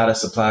got a lot of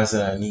supplies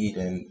that I need,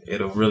 and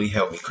it'll really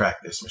help me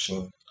crack this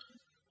machine.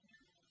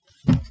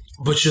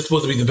 But you're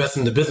supposed to be the best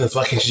in the business.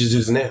 Why can't you just do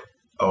this now?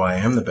 Oh, I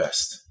am the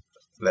best.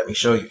 Let me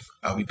show you.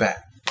 I'll be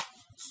back.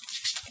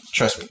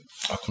 Trust me.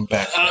 I'll come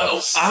back.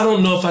 I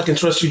don't know if I can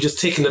trust you just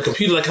taking the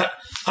computer. Like,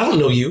 I don't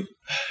know you.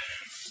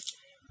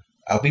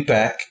 I'll be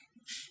back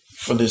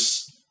for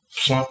this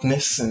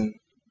plumpness and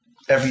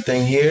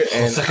everything here,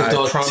 and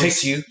I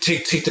promise you.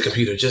 Take the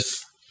computer.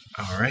 Just.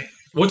 All right.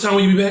 What time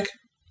will you be back?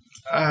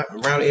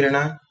 Around 8 or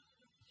 9.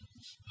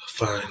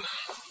 Fine.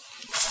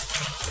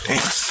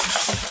 Thanks.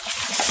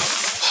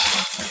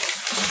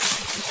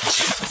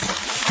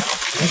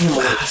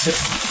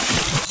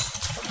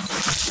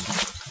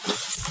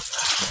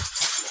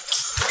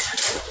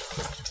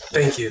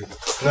 Thank you.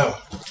 No.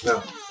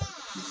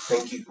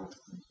 Thank you.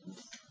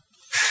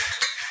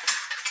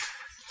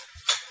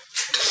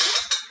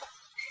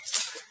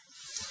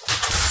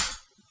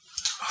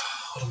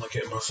 What am I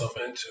getting myself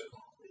into?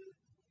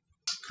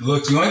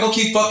 Look, you ain't gonna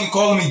keep fucking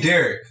calling me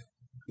Derek.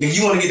 Nigga,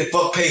 you wanna get the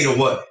fuck paid or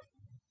what?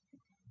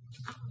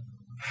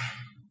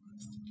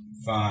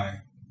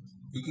 Fine.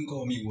 You can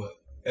call me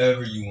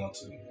whatever you want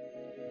to.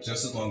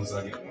 Just as long as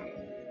I get money.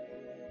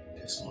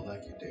 That's more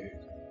like it, Derek.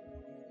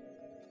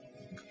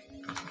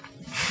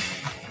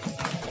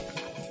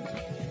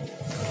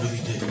 I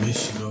really did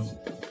miss you, though.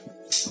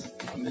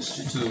 I missed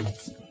you too.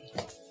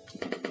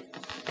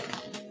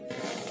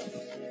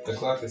 The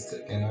clock is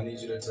ticking. I need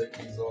you to take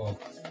these off.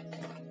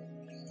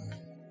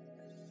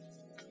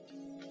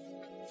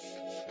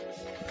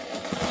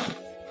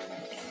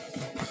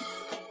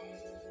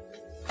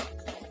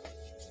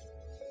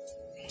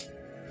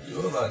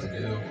 You're a lot to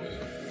deal with.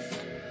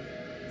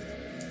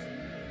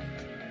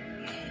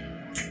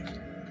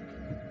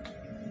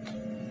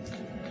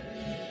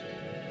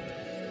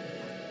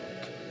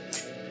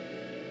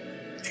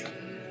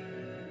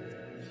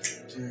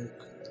 Derek,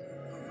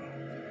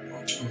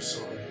 I'm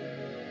sorry.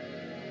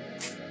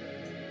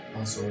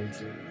 I'm sorry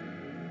too.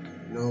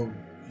 No,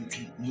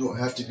 you don't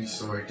have to be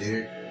sorry,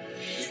 Derek.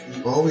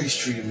 You always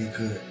treated me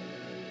good.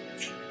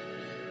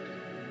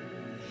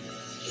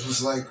 It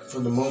was like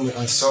from the moment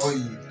I saw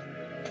you,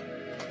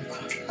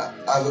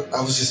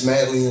 I was just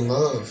madly in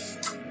love.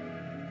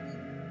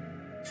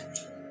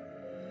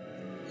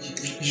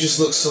 You just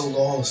look so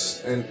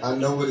lost, and I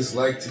know what it's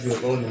like to be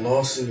alone and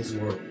lost in this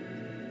world.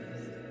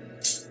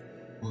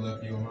 Who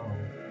left you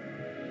alone?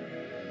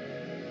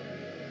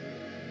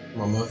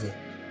 My mother.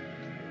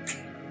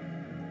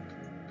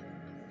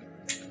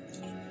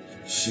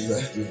 She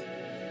left me.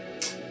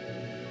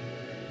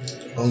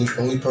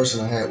 Only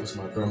person I had was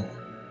my grandma.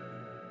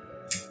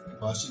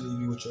 Why'd she leave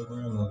you with your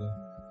grandmother?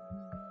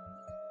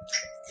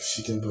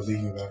 She didn't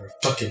believe me about her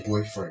fucking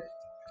boyfriend.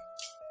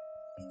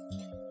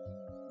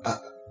 I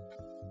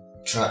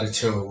tried to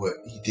tell her what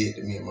he did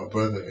to me and my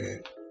brother,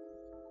 and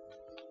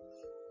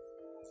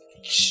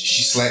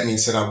she slapped me and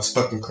said I was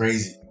fucking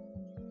crazy.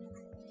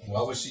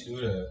 Why would she do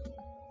that?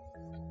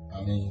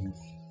 I mean,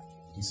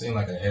 you seem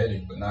like a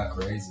headache, but not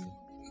crazy.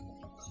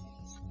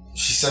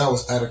 She said I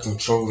was out of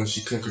control and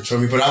she couldn't control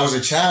me, but I was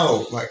a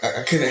child. Like,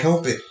 I couldn't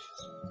help it.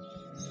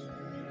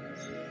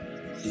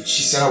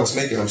 She said I was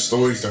making up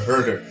stories to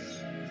hurt her.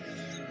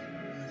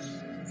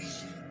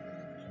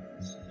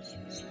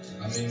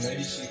 I mean,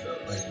 maybe she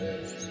felt like that.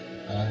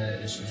 I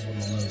had issues with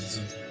my mother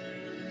too.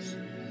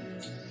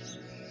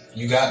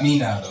 You got me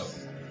now, though.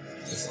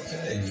 It's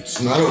okay.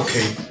 It's not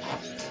okay.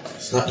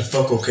 It's not the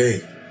fuck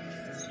okay.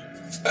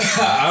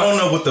 I don't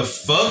know what the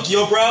fuck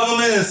your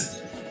problem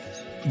is,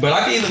 but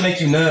I can either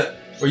make you nut,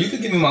 or you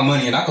could give me my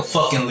money and I could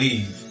fucking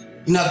leave.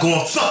 You're not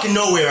going fucking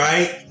nowhere,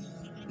 alright?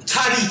 I'm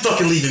tired of you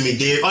fucking leaving me,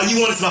 Derek. All you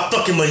want is my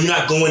fucking money. You're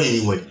not going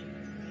anywhere.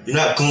 You're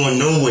not going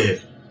nowhere.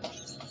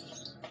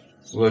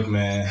 Look,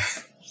 man.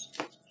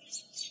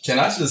 Can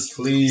I just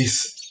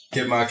please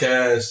get my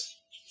cash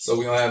so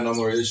we don't have no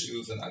more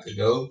issues and I could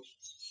go?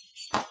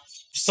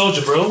 So,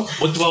 Jabril,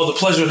 what do all the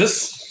pleasure of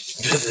this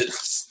visit?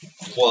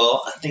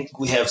 Well, I think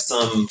we have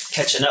some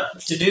catching up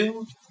to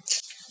do.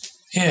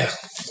 Yeah,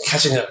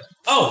 catching up.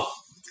 Oh,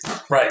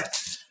 right.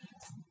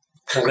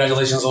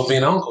 Congratulations on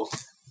being an uncle.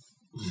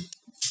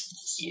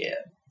 Yeah,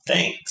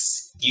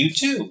 thanks. You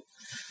too.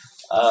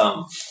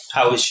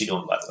 How is she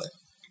doing, by the way?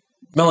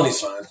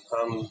 Melanie's fine.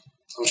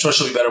 I'm sure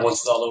she'll be better once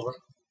it's all over.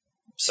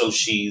 So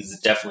she's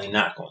definitely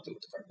not going through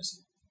with the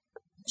pregnancy.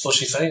 So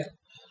she's saying.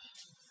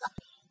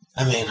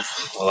 I mean,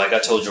 well, like I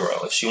told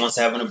Jarell, if she wants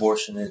to have an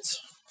abortion, it's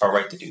her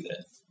right to do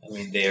that. I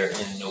mean, they're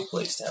in no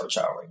place to have a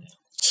child right now.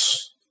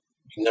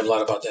 You never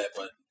lied about that,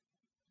 but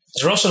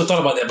Jarell should have thought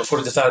about that before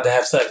they decided to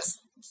have sex.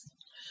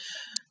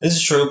 This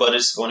is true, but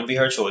it's going to be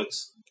her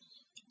choice.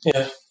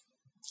 Yeah.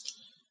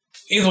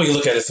 Either way you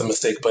look at it, it's a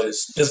mistake, but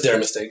it's their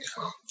mistake.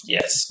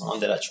 Yes, one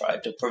that I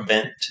tried to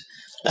prevent.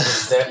 What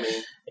does that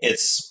mean?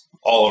 It's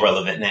all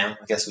irrelevant now.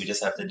 I guess we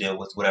just have to deal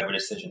with whatever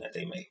decision that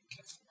they make.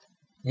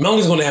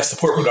 Melanie's going to have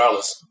support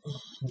regardless.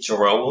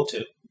 Jarell will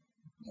too.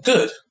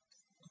 Good.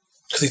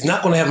 Because he's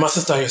not going to have my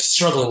sister out here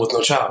struggling with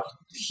no child.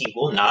 He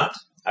will not.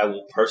 I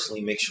will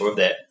personally make sure of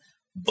that.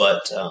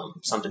 But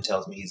something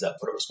tells me he's up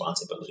for the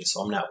responsibility,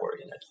 so I'm not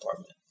worried in that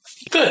department.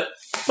 Good.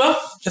 Well,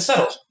 it's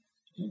settled.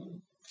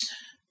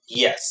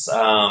 Yes.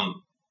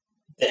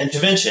 The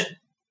intervention.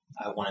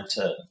 I wanted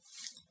to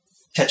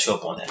catch you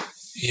up on that.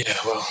 Yeah,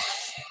 well,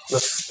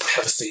 let's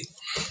have a seat.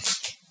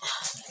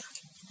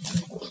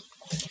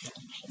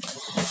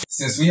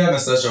 Since we having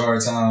such a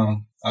hard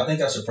time, I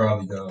think I should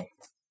probably go.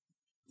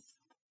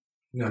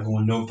 You're not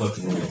going no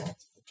fucking way.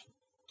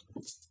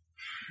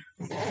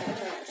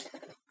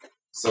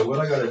 So what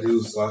I gotta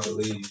do so I can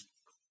leave?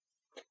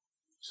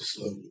 Just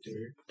love me,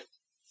 Derek.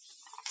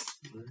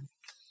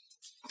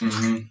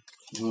 Mm-hmm.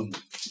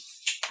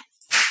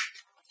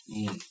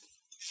 You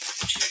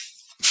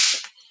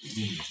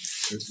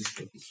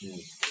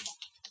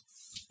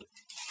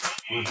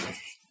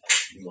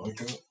like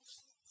that?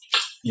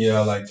 Yeah,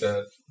 I like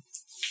that.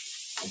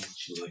 How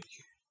much you like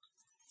it?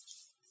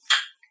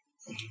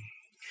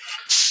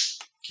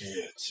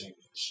 Yeah, take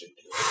that shit,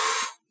 dude.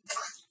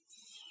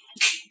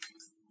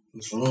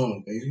 What's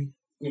wrong, baby?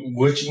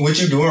 What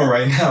you doing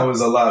right now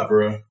is a lot,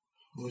 bro.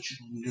 What you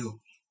gonna do?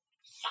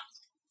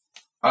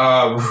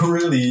 I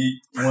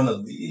really want to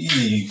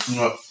leave. I'm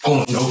not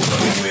going no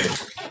fucking way.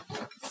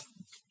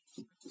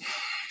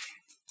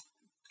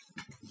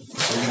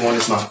 All you want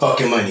is my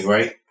fucking money,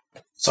 right?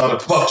 That's all the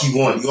fuck you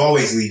want. You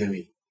always leaving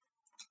me.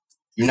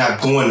 You're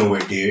not going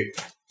nowhere, Derek.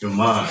 You're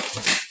mine.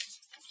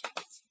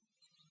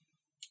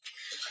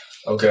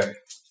 Okay.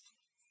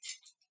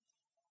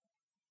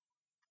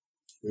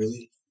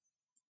 Really?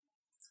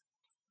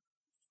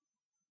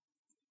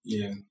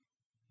 Yeah.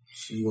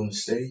 So you want to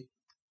stay?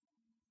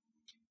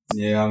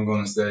 Yeah, I'm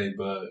gonna stay,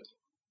 but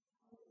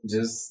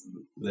just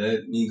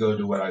let me go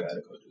do what I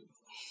gotta go do.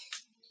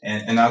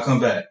 And I'll come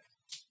back.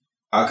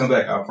 I'll come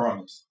back, I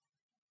promise.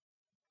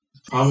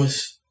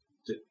 Promise?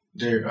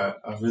 Derek,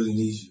 I really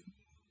need you.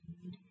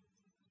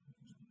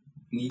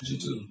 Need you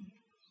too.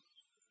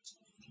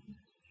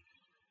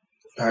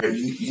 Alright,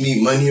 you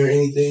need money or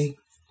anything?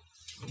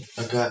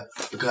 I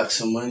got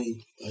some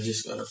money. I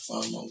just gotta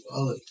find my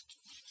wallet.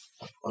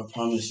 I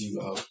promise you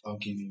I'll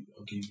give you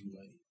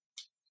money.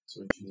 That's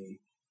what you need.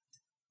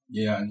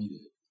 Yeah, I need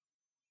it.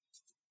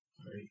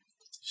 Alright.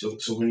 So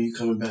when are you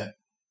coming back?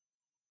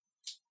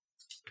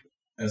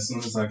 As soon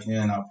as I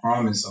can, I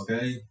promise,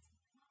 okay?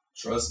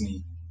 Trust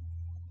me.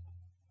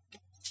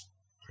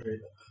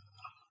 Alright.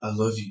 I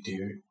love you,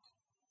 Derek.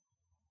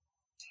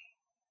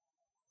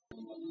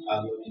 I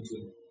love you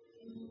too.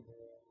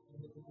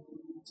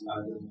 I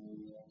do.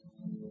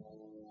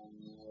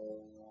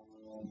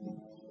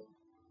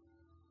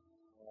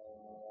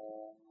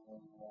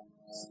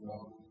 So,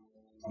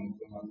 I'm gonna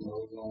put my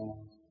clothes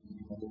on.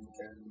 You gonna get the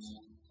cash?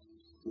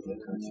 Yeah,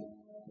 got you.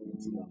 I'll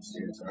get you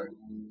downstairs, alright?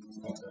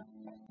 Okay.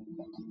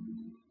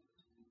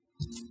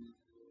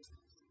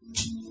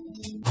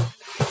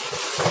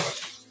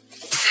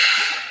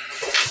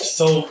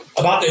 So,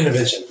 about the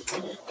intervention.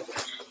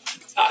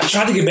 I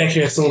tried to get back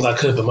here as soon as I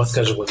could, but my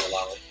schedule wouldn't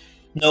allow it.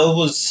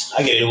 No,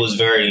 I get it. It was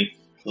very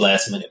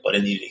last minute, but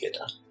it needed to get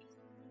done.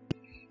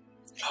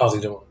 How's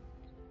he doing?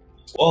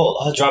 Well,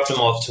 I dropped him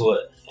off to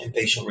an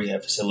inpatient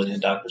rehab facility, and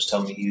doctors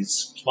tell me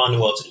he's responding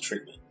well to the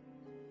treatment.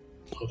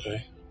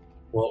 Okay.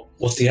 Well,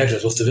 what's the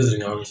address? What's the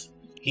visiting hours?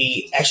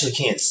 He actually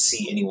can't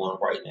see anyone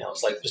right now.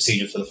 It's like a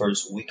procedure for the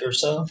first week or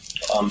so.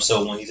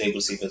 So when he's able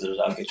to see visitors,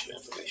 I'll get you the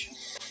information.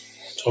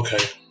 Okay.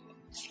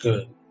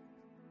 Good.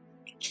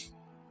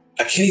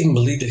 I can't even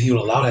believe that he would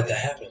allow that to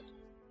happen.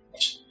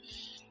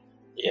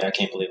 Yeah, I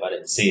can't believe I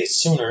didn't see it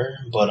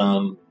sooner, but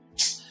nothing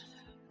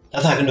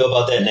I can do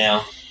about that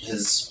now.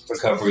 His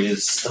recovery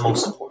is the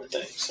most important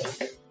thing. So.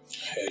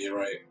 Yeah, you're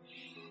right.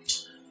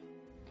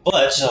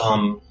 But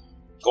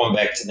going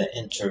back to the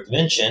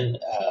intervention,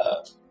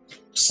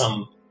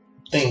 some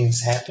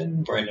things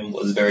happened. Brandon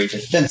was very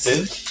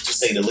defensive, to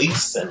say the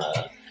least, and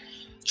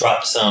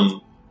dropped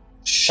some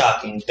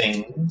shocking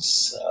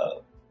things.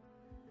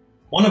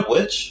 One of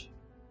which,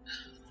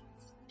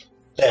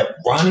 that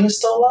Ronnie is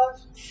still alive?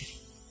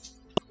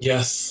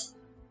 Yes.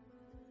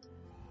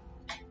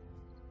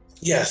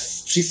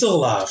 Yes, she's still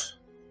alive.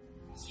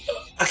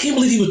 I can't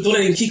believe he would throw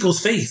that in Kiko's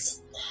face.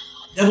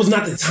 That was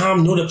not the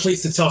time nor the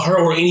place to tell her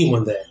or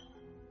anyone that.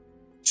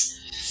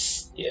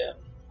 Yeah.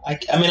 I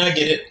mean, I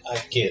get it.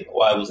 I get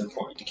why it was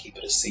important to keep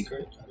it a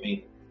secret. I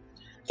mean,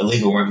 the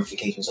legal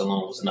ramifications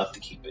alone was enough to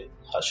keep it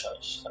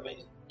hush-hush. I mean,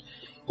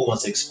 who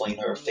wants to explain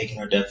her faking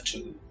her death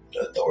to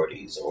the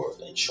authorities or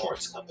the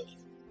insurance company?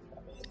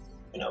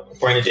 I mean,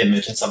 Brandon did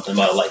mention something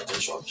about a life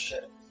insurance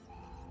check.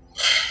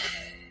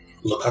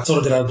 Look, I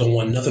told her that I don't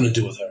want nothing to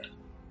do with her.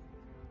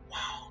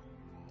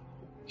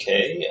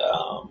 Okay,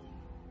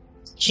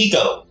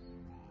 Kiko,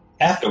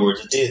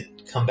 afterwards,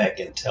 did come back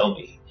and tell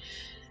me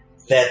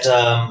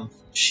that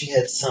she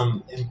had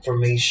some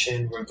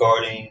information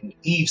regarding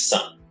Eve's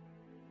son.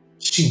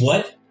 She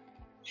what?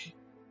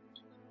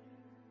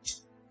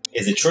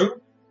 Is it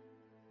true?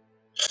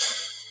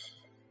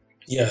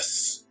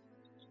 Yes.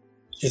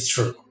 It's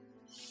true.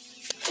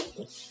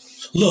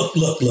 Look.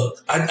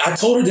 I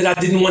told her that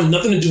I didn't want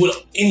nothing to do with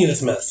any of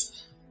this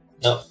mess.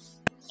 No,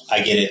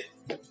 I get it.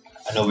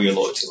 I know where your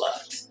loyalty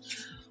lies.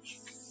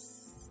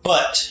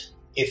 But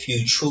if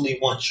you truly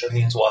want your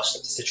hands washed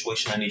of the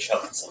situation, I need your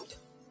help in something.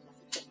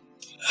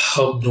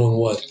 Help doing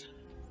what?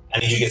 I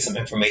need you to get some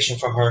information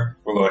from her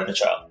regarding the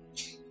child.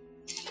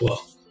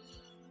 Well,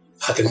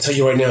 I can tell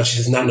you right now, she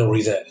does not know where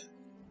he's at.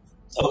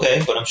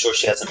 Okay, but I'm sure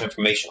she has some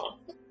information on him.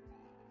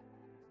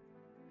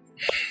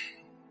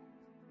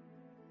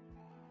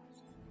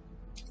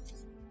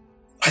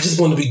 I just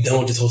want to be done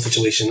with this whole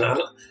situation.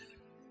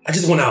 I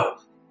just want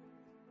out.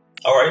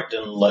 All right,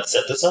 then let's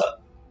set this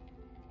up.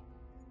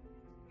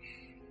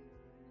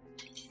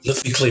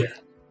 Let's be clear.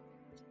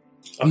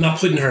 I'm not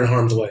putting her in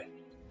harm's way.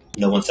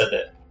 No one said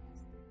that.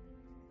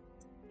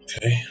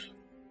 Okay.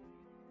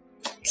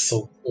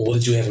 So, what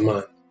did you have in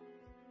mind?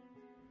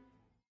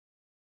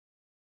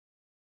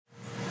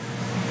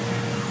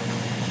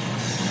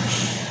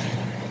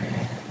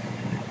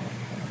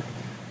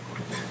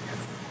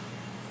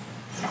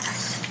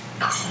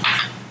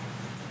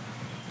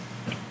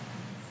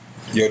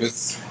 Yo,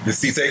 this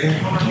seat taken?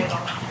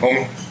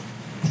 Homie?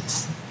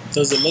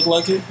 Does it look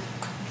like it?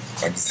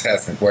 I'm just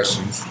asking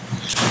questions.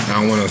 I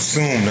don't want to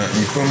assume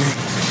nothing, you feel me?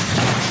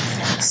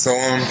 So,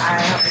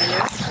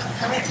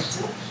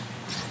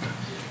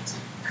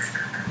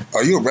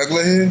 are you a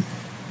regular here?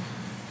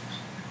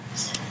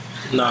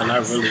 Nah,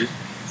 not really.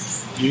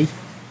 You?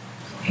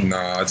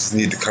 Nah, I just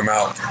need to come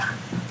out.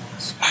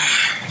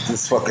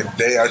 This fucking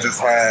day I just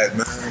had,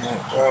 man.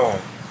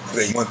 Oh,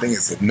 it one thing,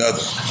 it's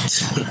another.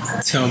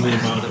 Tell me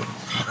about it.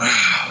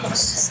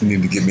 Just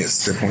need to give me a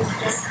stiff one.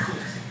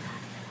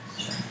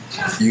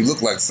 You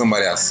look like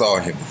somebody I saw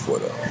here before,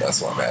 though.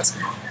 That's why I'm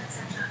asking.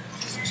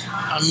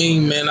 I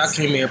mean, man, I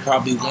came here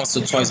probably once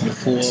or twice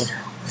before.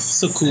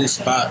 It's a cool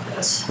spot.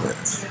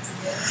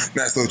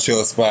 Nice little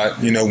chill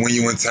spot. You know, when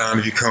you in town,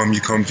 if you come.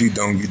 If you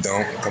don't, you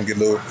don't. Come get a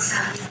little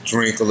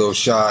drink, a little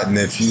shot, and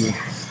if you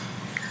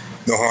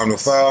no harm, no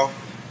foul,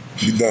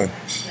 you done.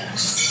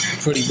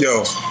 Pretty good.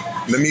 Yo,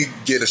 let me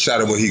get a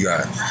shot of what he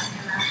got.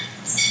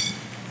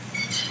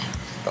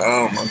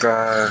 Oh my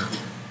God.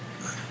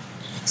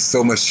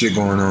 So much shit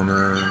going on,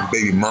 man.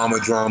 Baby mama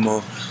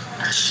drama.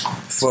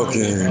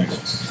 Fucking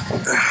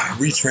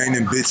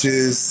retraining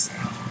bitches.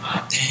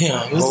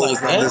 Damn, it's like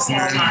that? Listening.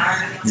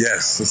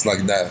 Yes, it's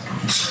like that.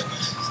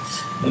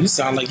 You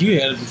sound like you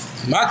had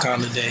my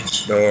kind of day.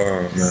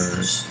 Oh,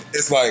 man.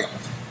 It's like,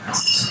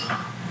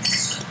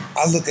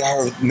 I look at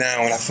her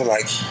now and I feel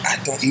like I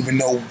don't even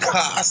know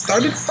why I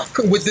started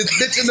fucking with this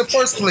bitch in the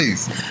first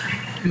place.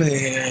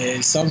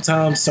 Man,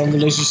 sometimes some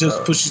relationships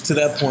push you to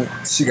that point.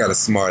 She got a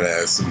smart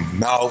ass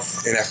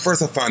mouth, and at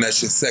first I found that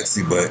shit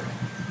sexy, but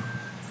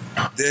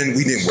then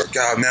we didn't work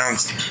out. Now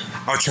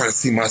I'm trying to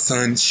see my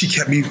son. She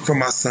kept me from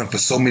my son for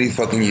so many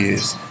fucking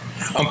years.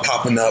 I'm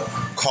popping up,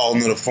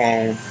 calling on the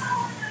phone,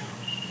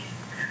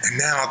 and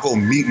now I go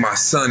meet my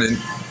son, and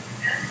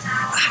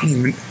I don't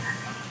even.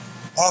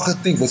 All I could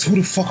think was, who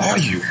the fuck are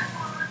you?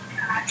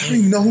 I don't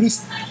even know who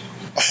this.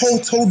 A whole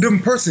total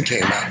different person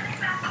came out.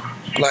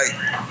 Like,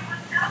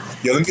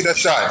 yo, let me get that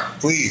shot,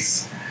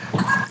 please.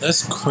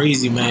 That's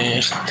crazy,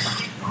 man.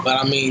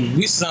 But I mean,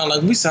 we sound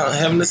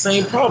having the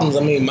same problems. I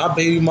mean, my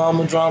baby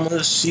mama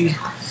drama, she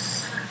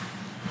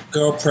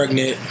girl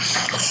pregnant.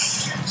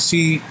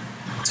 She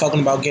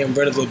talking about getting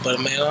rid of it, but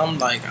man, I'm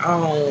like, I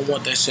don't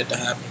want that shit to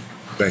happen.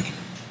 Thank you.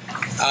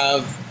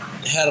 I've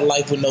had a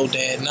life with no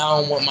dad, and I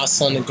don't want my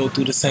son to go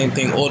through the same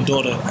thing, or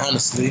daughter,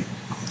 honestly.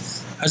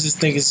 I just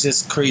think it's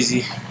just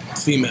crazy.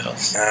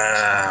 Females.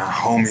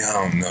 Homie, I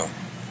don't know.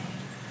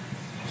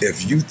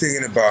 If you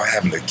thinking about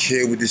having a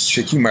kid with this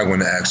chick, you might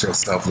want to ask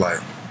yourself, like,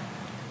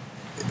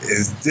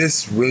 is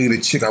this really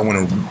the chick I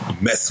want to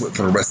mess with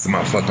for the rest of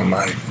my fucking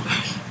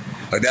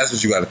life? Like, that's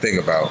what you got to think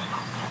about.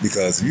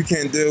 Because if you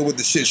can't deal with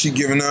the shit she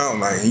giving out,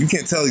 like, you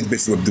can't tell these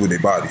bitches what to do with their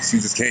bodies. You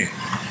just can't.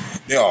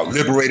 They're all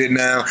liberated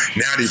now.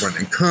 Now they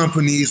running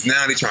companies.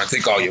 Now they trying to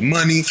take all your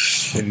money.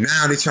 And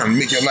now they trying to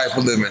make your life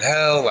a living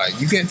hell. Like,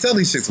 you can't tell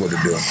these chicks what to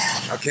do.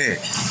 I can't.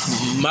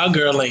 My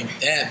girl ain't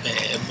that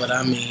bad, but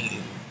I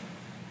mean,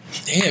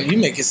 damn, you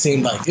make it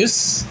seem like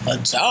it's a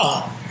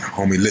job.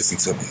 Homie, listen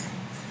to me.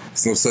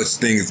 There's no such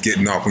thing as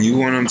getting off. When you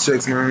want them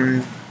chicks,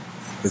 man,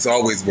 it's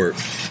always work.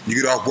 You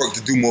get off work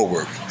to do more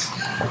work.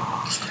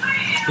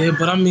 Yeah,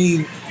 but I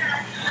mean,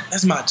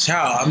 that's my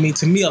child. I mean,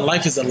 to me, a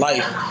life is a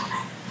life.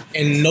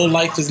 And no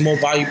life is more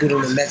valuable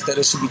than the next that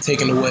it should be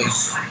taken away.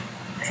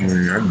 I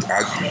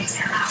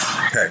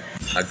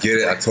get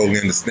it. I totally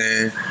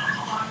understand.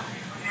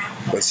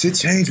 But shit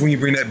changed when you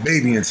bring that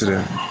baby into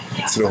the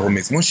whole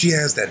mix. Once she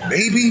has that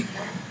baby,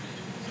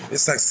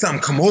 it's like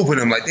something come over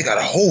them, like they got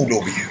a hold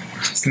over you.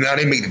 So now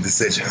they make the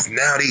decisions.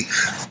 Now they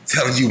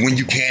telling you when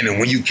you can and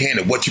when you can't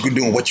and what you can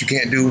do and what you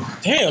can't do.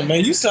 Damn,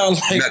 man, you sound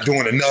like... You're not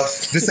doing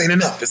enough. This ain't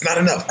enough. It's not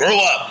enough. Grow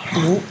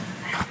up.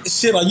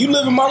 Shit, are you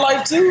living my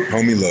life too?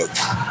 Homie, look.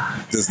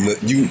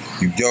 You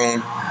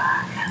young.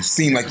 You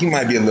seem like you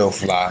might be a little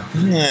fly.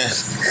 You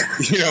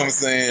know what I'm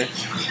saying?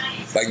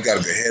 like you got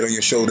a good head on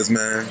your shoulders,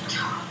 man.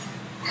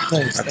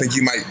 Thanks. I think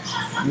you might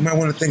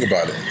want to think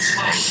about it.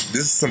 This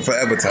is some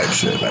forever type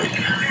shit. Like,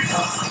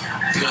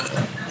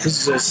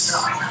 This is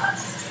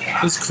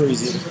it's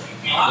crazy.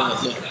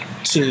 Look,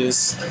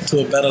 cheers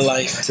to a better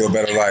life. To a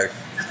better life.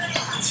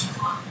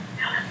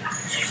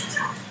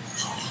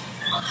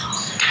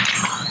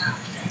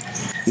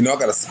 You know, I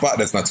got a spot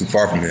that's not too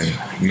far from here.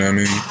 You know what I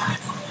mean?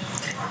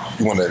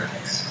 You want to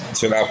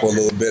chill out for a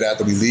little bit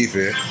after we leave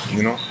here,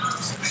 you know?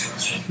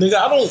 Nigga,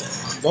 I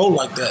don't roll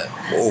like that.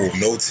 Oh,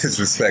 no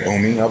disrespect,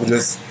 homie. I was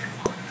just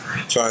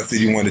trying to see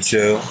if you wanted to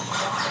chill,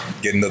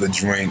 get another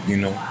drink, you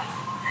know?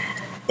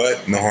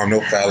 But no harm,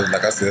 no foul,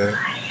 like I said.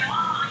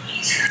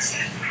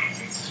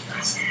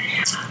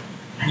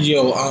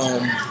 Yo,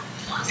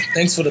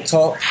 thanks for the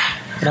talk,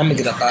 but I'm gonna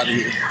get up out of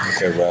here.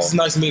 Okay, bro. It's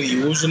nice meeting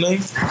you. What's your name?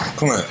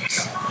 Clint.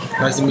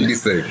 Nice to meet you. Be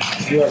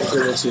safe. You have a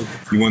good one too.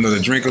 You want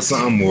another drink or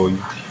something, or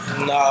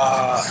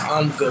Nah,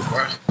 I'm good,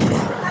 bro.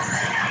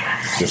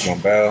 just one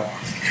barrel?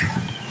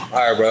 All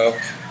right, bro.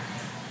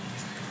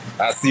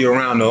 I'll see you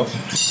around, though.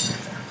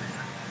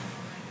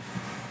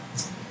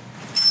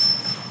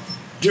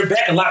 You're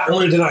back a lot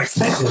earlier than I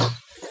expected.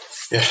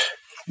 Yeah.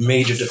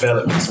 Major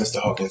developments, Mr.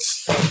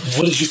 Hawkins.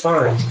 What did you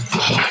find?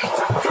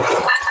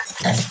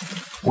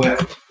 Well,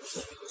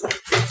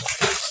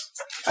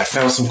 I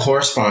found some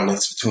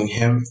correspondence between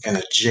him and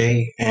a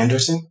Jay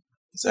Anderson.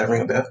 Does that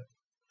ring a bell?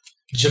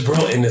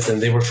 Jabril Anderson,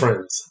 they were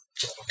friends.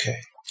 Okay.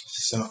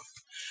 So,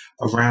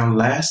 around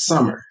last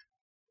summer,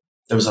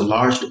 there was a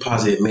large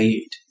deposit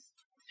made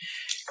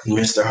in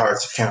Mr.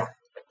 Hart's account.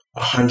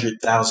 $100,000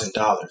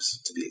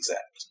 to be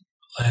exact.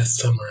 Last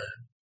summer.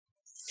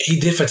 He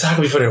did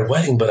photography for their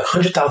wedding, but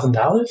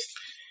 $100,000?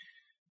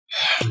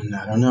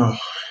 I don't know.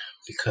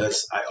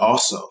 Because I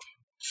also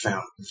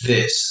found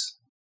this.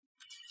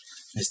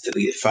 His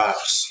deleted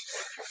files.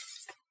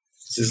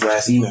 It's his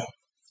last email.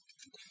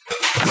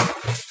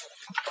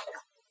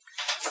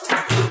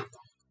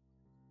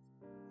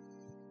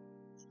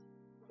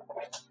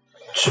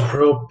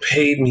 Jabril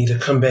paid me to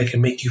come back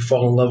and make you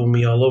fall in love with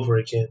me all over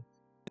again.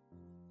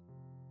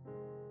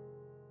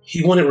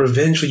 He wanted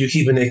revenge for you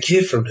keeping that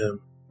kid from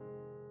him.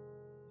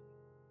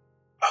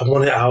 I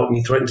wanted out and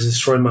he threatened to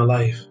destroy my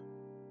life.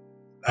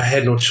 I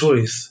had no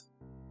choice.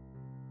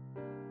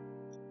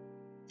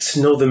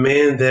 To know the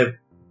man that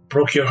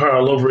broke your heart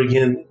all over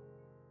again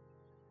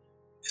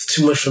is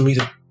too much for me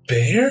to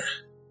bear?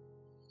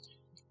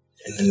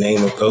 In the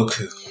name of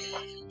Goku.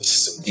 This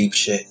is some deep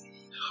shit.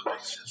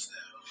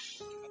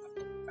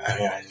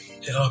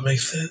 It all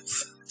makes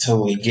sense. I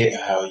totally get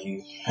how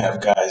you have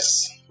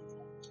guys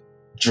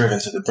driven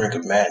to the brink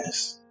of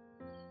madness.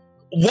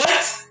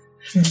 What?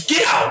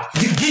 Get out!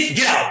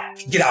 Get out!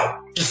 Get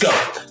out! Just go.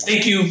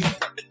 Thank you.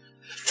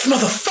 This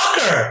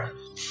motherfucker!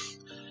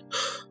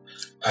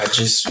 I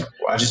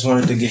just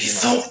wanted to get He's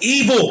so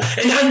evil,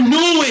 and I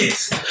knew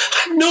it.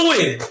 I knew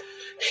it.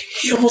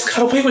 He almost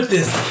got away with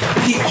this.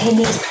 He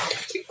almost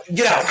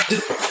get out.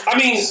 I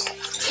mean,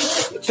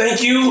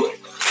 thank you.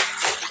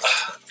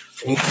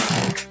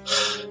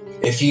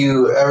 If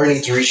you ever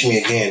need to reach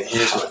me again,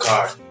 here's my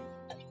card.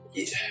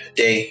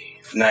 Day,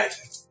 night,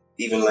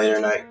 even later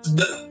night.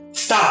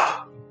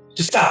 Stop.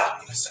 Just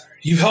stop. I'm sorry.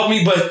 You helped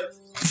me, but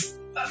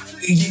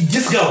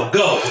just go.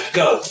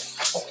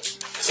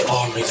 This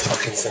all makes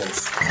fucking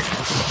sense.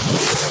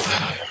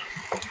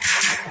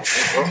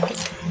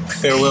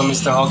 Farewell,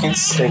 Mr.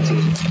 Hawkins. Thank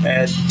you.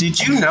 Did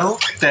you know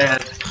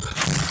that...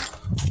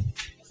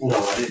 No,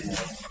 I didn't know.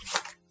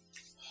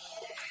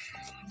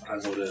 I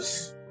know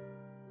this.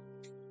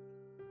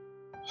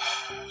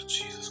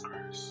 Jesus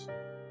Christ.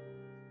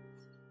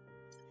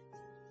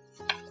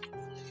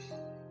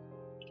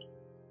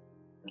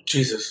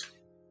 Jesus.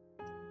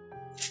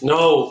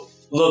 No,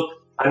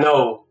 look, I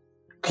know.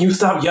 Can you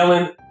stop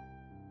yelling?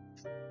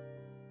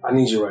 I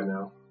need you right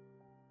now.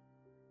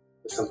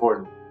 It's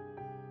important.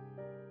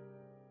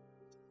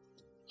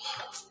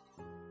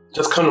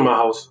 Just come to my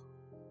house.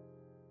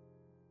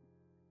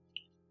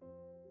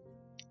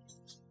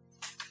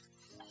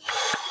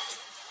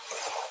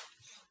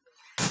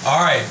 All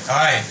right,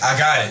 I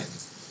got it.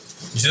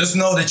 Just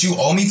know that you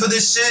owe me for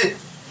this shit,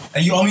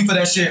 and you owe me for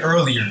that shit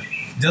earlier.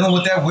 Dealing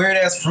with that weird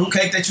ass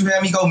fruitcake that you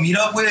had me go meet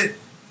up with,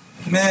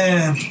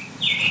 man,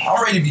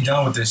 I'm ready to be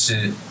done with this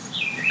shit.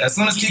 As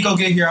soon as Kiko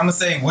get here, I'm gonna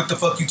say what the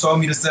fuck you told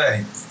me to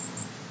say.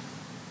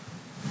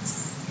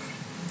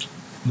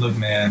 Look,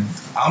 man,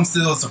 I'm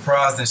still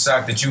surprised and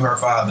shocked that you her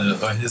father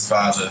or his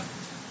father.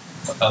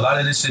 A lot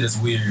of this shit is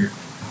weird,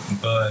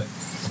 but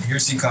here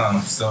she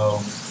comes,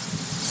 so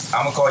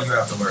I'm gonna call you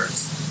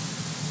afterwards.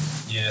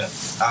 Yeah,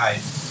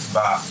 alright,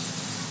 bye.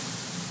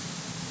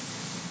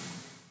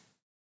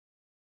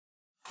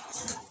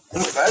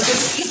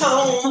 Get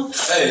home.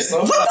 Hey, so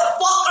what the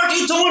fuck are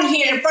you doing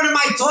here in front of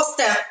my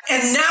doorstep?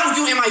 And now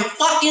you in my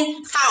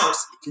fucking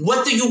house.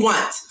 What do you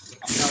want?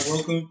 I'm not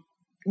welcome.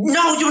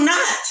 No, you're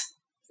not.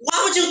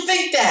 Why would you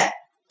think that?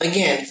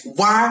 Again,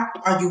 why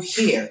are you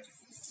here?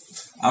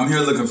 I'm here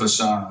looking for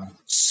Sean.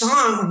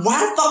 Sean? Why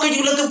the fuck are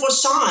you looking for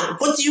Sean?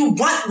 What do you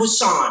want with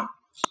Sean?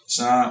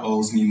 Sean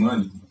owes me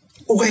money.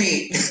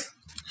 Wait,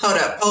 hold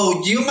up.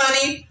 Oh, you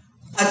money?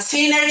 A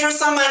teenager or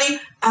some money?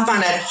 I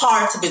find that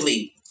hard to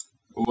believe.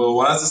 Well,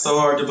 why is it so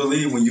hard to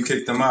believe when you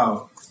kicked them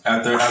out?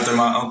 After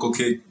my uncle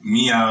kicked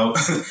me out.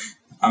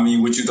 I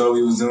mean, what you thought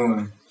we was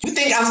doing? You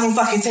think I was gonna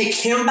fucking take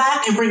him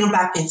back and bring him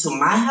back into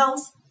my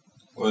house?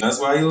 Well, that's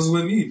why he was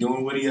with me,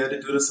 doing what he had to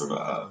do to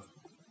survive.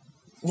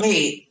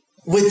 Wait,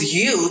 with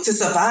you to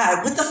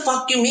survive? What the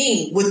fuck you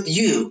mean, with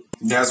you?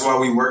 That's why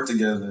we work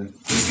together.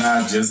 It's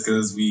not just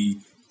because we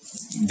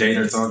date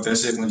or talk. That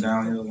shit went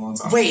downhill a long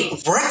time ago. Wait,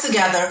 work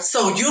together?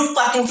 So you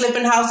fucking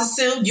flipping houses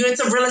too? You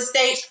into real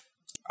estate?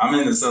 I'm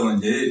into selling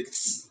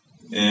dicks.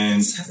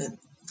 And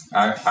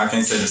I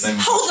can't say the same.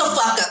 Hold the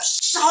fuck up.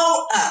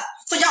 Show up.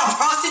 So y'all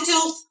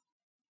prostitutes?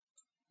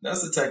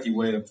 That's a tacky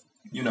way of,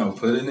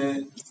 putting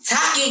it.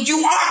 Tacky?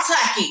 You are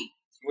tacky.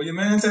 Well, your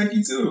man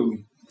tacky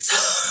too.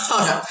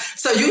 Hold up.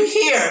 So you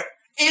here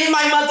in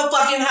my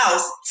motherfucking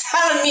house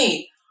telling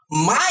me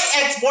my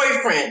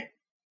ex-boyfriend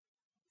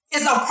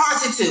is a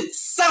prostitute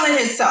selling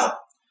himself?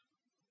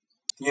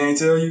 He ain't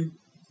tell you?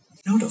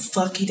 No, the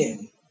fuck he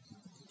didn't.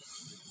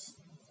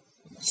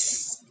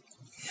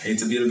 Hate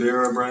to be the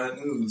bearer of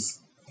bad news.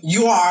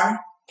 You are,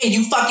 and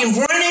you fucking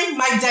ruining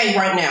my day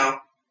right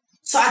now.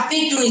 So I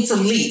think you need to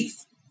leave.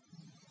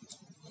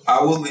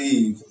 I will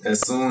leave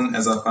as soon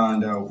as I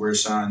find out where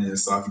Sean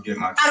is so I can get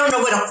my... I don't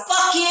know where the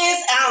fuck he is,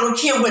 and I don't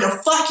care where the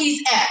fuck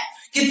he's at.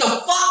 Get the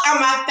fuck out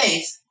of my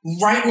face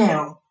right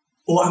now,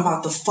 or I'm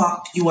about to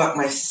fuck you up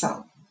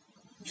myself.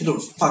 You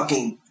little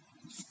fucking...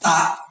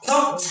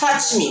 don't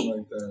touch me.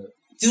 Like that.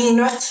 Do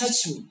not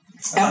touch me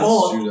at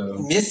all.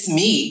 Miss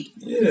me.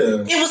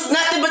 Yeah. It was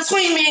nothing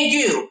between me and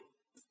you.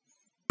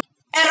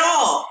 At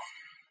all.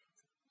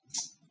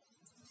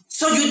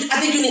 So I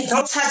think you need...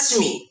 Don't touch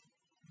me.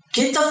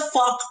 Get the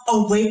fuck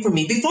away from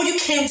me. Before you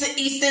came to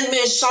Easton,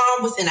 me and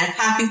Sean was in a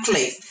happy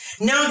place.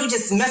 Now you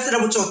just messing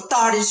up with your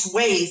thoughtish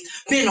ways,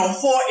 being a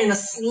whore and a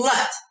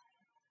slut.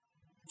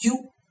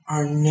 You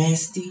are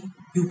nasty.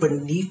 You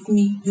beneath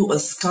me. You a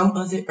scum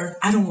of the earth.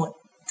 I don't want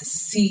to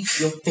see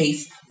your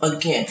face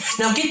again.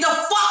 Now get the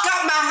fuck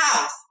out my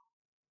house.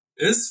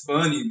 It's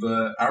funny,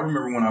 but I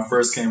remember when I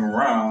first came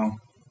around,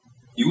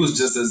 you was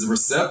just as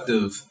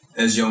receptive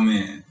as your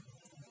man.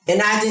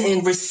 And I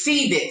didn't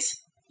receive it.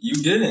 You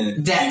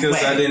didn't.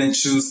 Because I didn't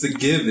choose to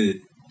give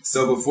it.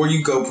 So before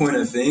you go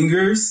pointing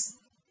fingers,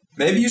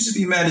 maybe you should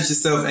be mad at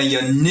yourself and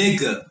your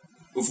nigga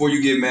before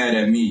you get mad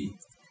at me.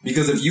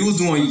 Because if you was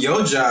doing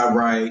your job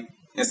right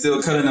and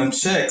still cutting them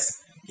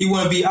checks, he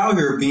wouldn't be out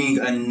here being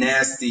a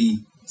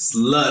nasty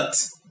slut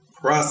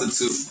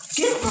prostitute.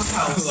 Get out my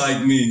house.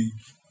 Like me.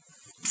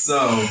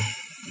 So,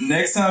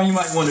 next time you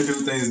might want to do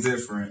things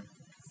different.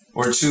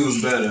 Or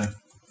choose better.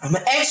 I'm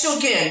gonna ask you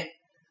again.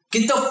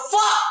 Get the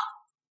fuck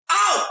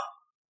out!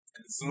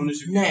 As soon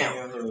as you now,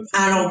 give me a hug.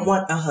 I don't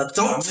want a hug.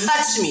 Don't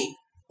touch me.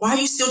 Why are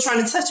you still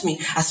trying to touch me?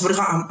 I swear to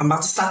God, I'm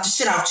about to slap the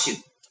shit out you.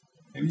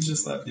 Maybe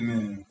just slap your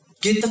man.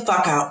 Get the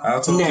fuck out.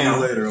 I'll talk now.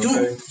 to you later,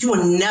 okay? You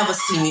will never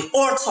see me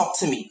or talk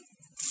to me.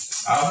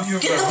 I'll be your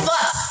Get brother. the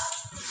fuck.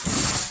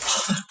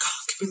 Oh my God,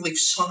 I can't believe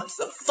Sean is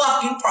a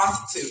fucking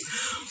prostitute.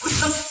 What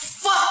the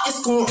fuck is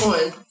going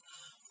on?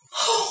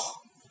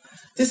 Oh,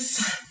 I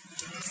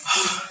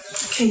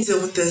can't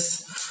deal with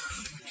this.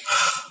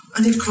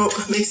 I need to call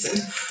Macen.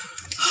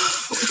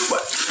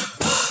 What?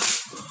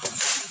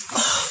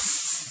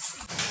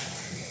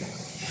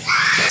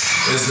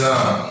 It's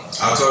done.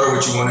 I told her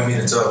what you wanted me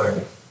to tell her.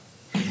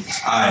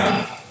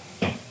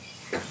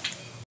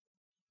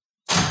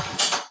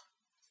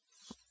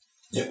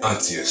 Your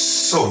auntie is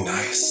so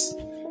nice.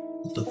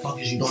 What the fuck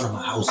is you doing in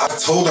my house? I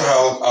told her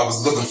how I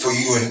was looking for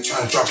you and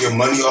trying to drop your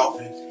money off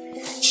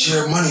and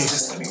share money and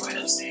just let me right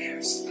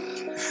upstairs.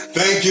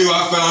 Thank you,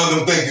 I found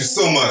them. Thank you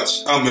so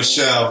much. I'm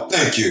Michelle.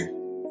 Thank you.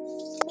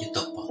 Get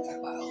the fuck out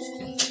of my house,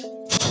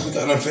 Clint. We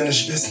got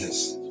unfinished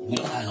business. We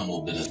don't have no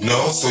more business.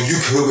 No, so you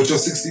could with your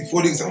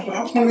 60-40 example.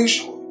 I was gonna make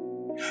sure.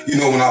 You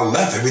know, when I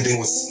left, everything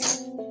was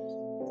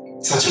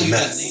such a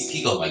mess.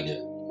 Kiko like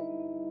that.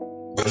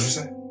 What did you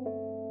say?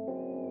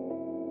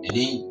 And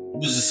then you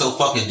was just so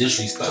fucking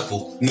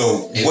disrespectful.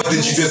 No, what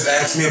did you just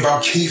ask me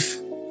about Keith?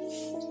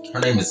 Her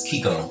name is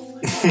Kiko.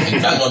 And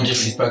you're not gonna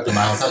disrespect her,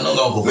 my house. I know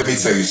gonna go. Let me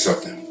tell you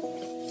something.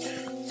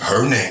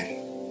 Her name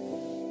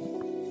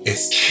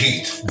is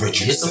Keith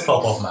Richardson. Get the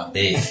fuck off my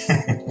bed.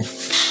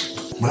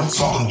 When I'm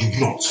talking to you, you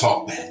don't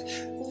talk back.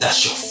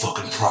 That's your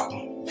fucking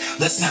problem.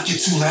 Let's not get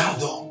too loud,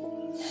 though.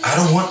 I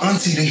don't want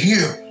Auntie to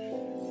hear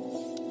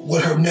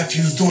what her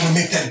nephew's doing to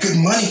make that good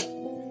money.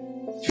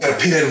 You gotta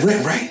pay that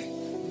rent, right?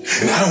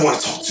 And I don't want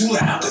to talk too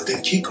loud, because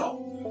then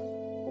Kiko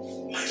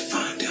might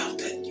find out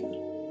that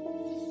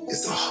you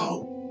is a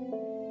hoe.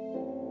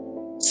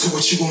 So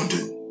what you gonna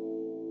do?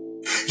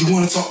 You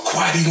want to talk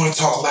quiet or you want to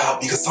talk loud?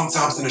 Because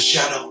sometimes in the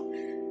shadow,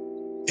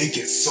 it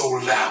gets so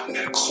loud in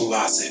that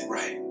closet,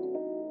 right?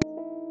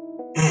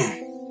 And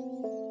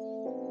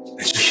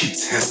you keep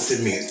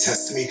testing me and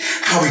testing me.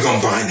 How we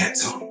gonna bind that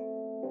tongue?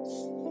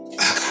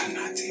 I got an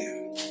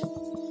idea.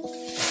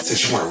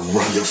 Since you want to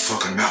run your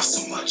fucking mouth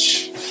so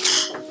much.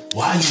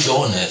 Why are you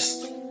doing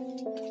this? I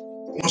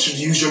want want you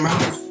to use your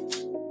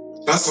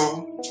mouth. That's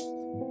all.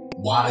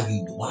 Why are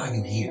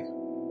you here?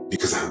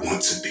 Because I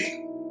want to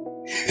be.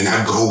 And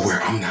I go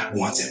where I'm not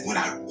wanted when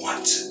I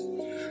want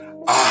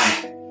to.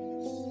 I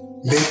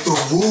make the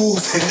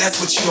rules, and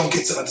that's what you don't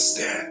get to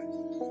understand.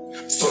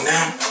 So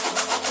now,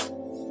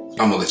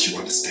 I'm gonna let you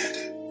understand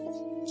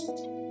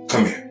it.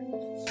 Come here.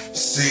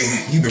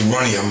 See, you've been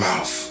running your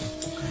mouth.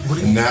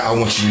 And now I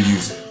want you to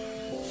use it.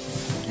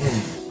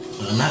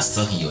 I'm not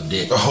sucking your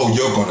dick. Oh,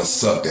 you're gonna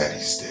suck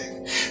daddy's dick.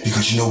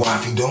 Because you know why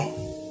if you don't?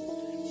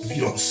 If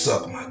you don't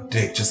suck my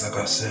dick, just like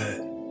I said,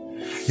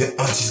 your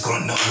auntie's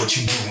gonna know what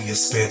you do in your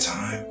spare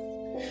time.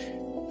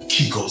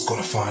 Kiko's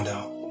gonna find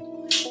out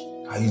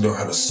how you learn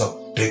how to suck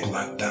dick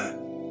like that.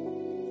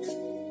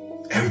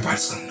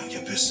 Everybody's gonna know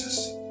your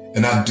business.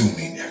 And I do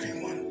mean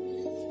everyone.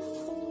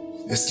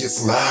 It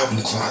gets loud in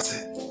the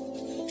closet.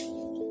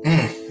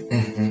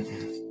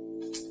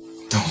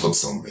 Don't look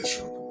so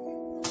miserable.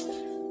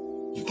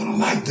 You're gonna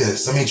like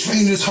this. I mean,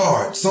 training is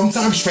hard.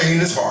 Sometimes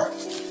training is hard.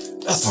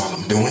 That's all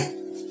I'm doing.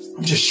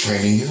 I'm just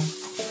training you.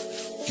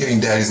 Getting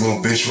daddy's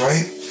little bitch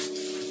right.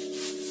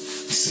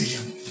 You see,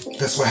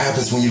 that's what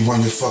happens when you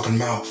run your fucking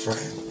mouth,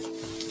 right?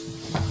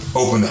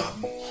 Open up.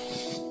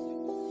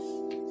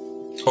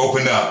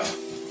 Open up.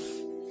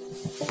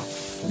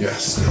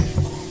 Yes, there you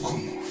go. Come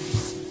on.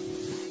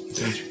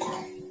 There you go.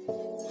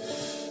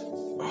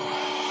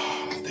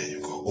 There you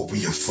go. Open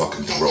your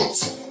fucking throat.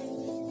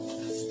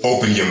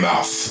 Open your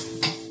mouth.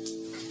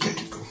 There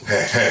you go.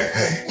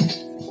 Hey.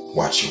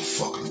 Watch your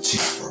fucking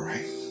teeth,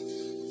 alright?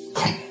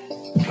 Come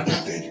on.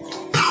 There you go.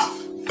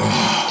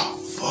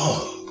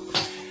 Fuck.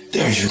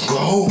 There you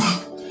go.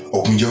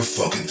 Open your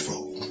fucking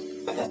throat.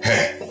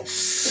 Hey.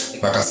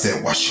 Like I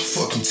said, wash your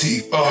fucking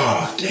teeth.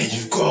 There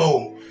you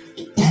go.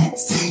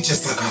 See,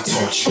 just like I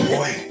taught you,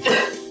 boy.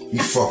 Let me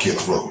fuck your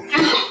throat.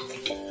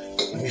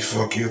 Let me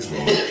fuck your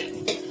throat.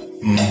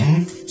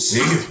 See,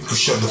 you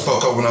shut the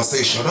fuck up when I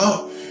say shut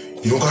up.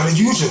 You don't gotta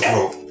use your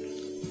throat.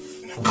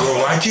 You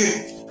don't like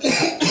it?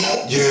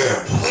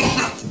 Yeah.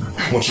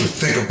 I want you to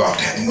think about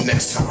that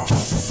next time I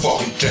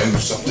fucking tell you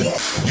something.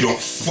 You don't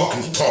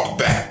fucking talk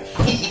back.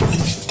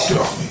 Get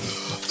off me.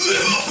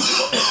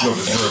 You don't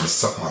deserve to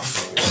suck my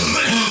fucking.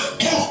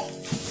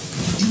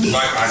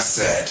 Like I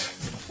said,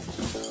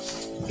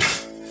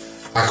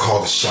 I call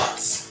the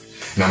shots,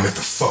 and I make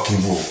the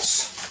fucking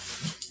rules.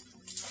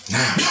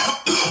 Now,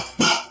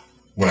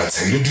 when I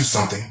tell you to do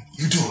something,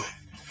 you do it.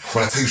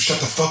 When I tell you shut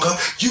the fuck up,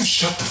 you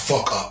shut the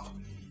fuck up.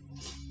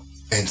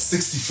 And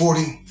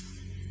 60-40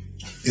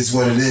 is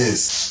what it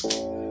is,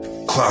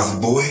 closet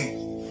boy.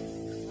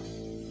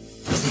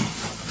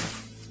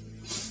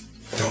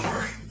 Don't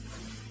worry,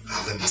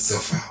 I'll let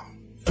myself out.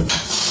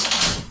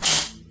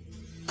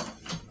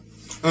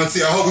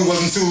 Auntie, I hope it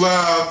wasn't too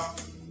loud.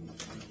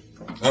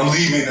 I'm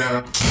leaving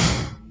now.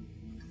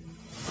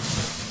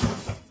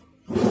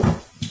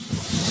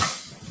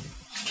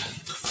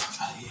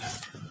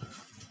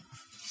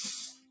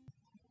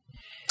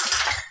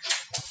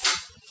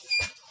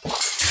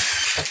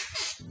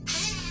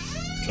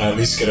 Can I at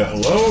least get a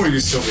hello, or are you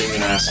still being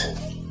an asshole?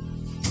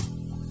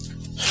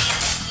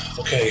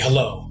 Okay,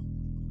 hello.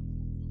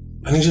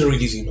 I need you to read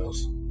these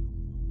emails.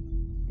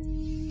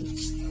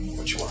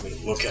 What you want me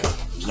to look at?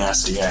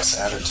 Nasty ass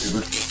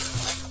attitude.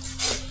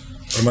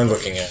 What am I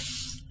looking at?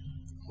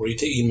 Read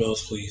the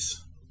emails, please.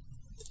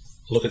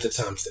 Look at the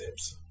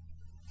timestamps.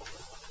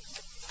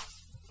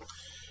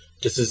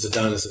 This is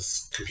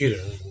Adonis's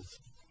computer.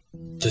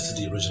 This is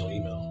the original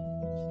email.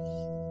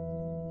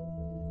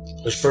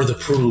 Which further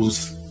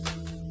proves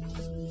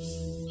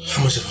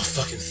how much of a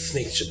fucking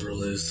snake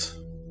Jabril is.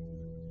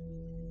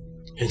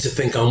 And to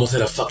think I almost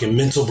had a fucking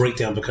mental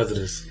breakdown because of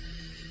this.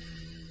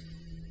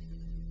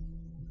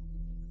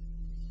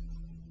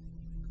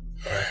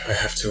 I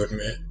have to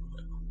admit,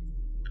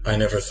 I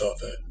never thought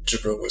that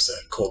Jabril was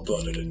that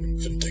cold-blooded and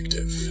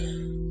vindictive.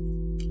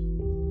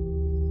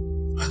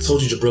 I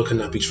told you Jabril could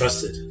not be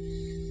trusted.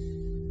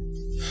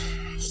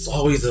 There's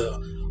always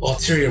an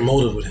ulterior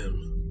motive with him.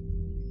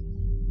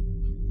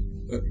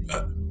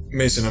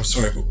 Macen, I'm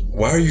sorry, but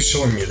why are you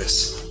showing me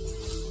this?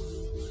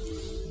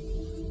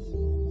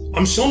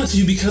 I'm showing it to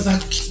you because I...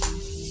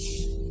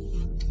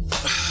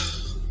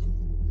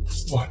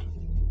 What?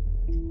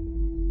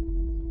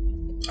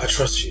 I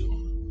trust you.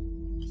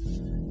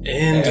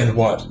 And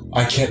what?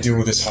 I can't deal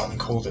with this hot and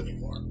cold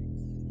anymore.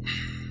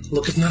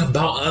 Look, it's not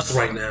about us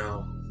right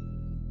now.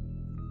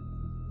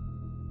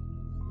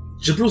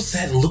 Jabril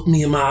sat and looked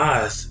me in my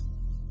eyes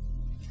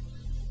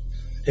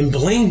and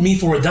blamed me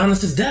for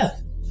Adonis' death.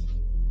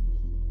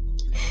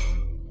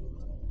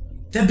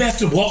 That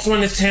bastard walks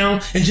around this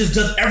town and just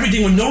does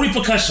everything with no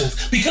repercussions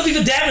because he's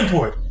a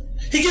Davenport.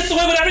 He gets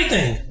away with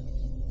everything.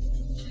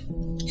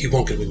 He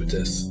won't get away with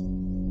this.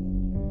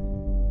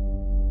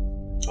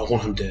 I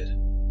want him dead.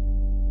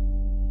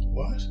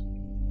 What?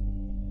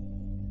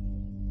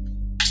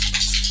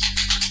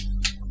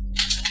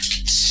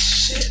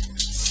 Shit.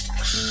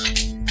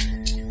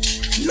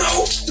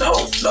 No.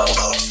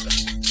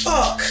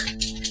 Fuck.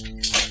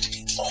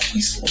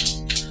 Always.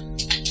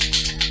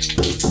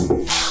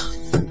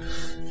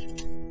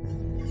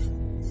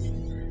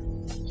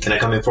 Can I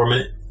come in for a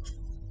minute?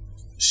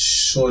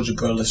 Sure,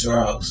 Jabril, it's your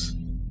house.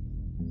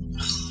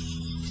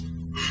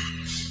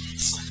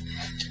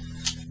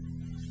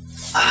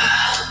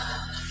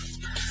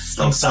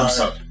 I'm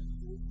sorry.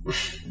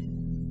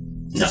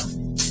 No.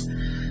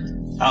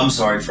 I'm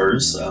sorry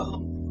first.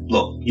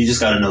 Look, you just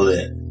gotta know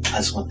that I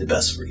just want the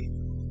best for you.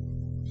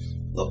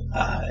 Look,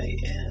 I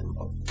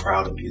am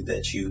proud of you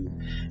that you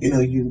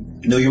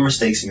know your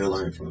mistakes and you're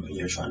learning from them and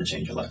you're trying to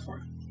change your life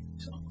around.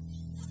 So.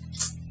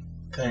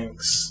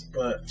 Thanks.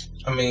 But,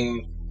 I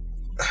mean,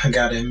 I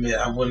gotta admit,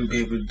 I wouldn't be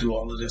able to do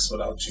all of this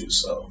without you,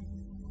 so.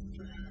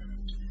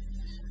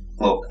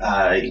 Look,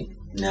 I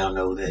now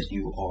know that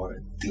you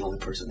are the only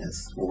person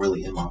that's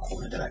really in my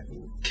corner that I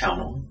can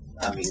count on.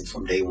 I mean,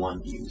 from day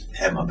one, you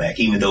had my back,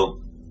 even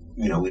though,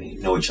 we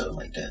didn't know each other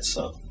like that.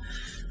 So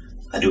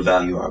I do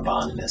value our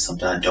bond, and that's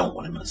something I don't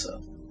want in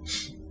myself.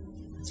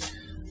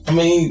 I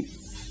mean,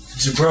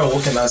 Jabril,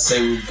 what can I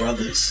say with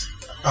brothers?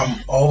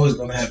 I'm always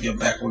going to have your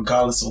back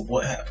regardless of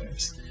what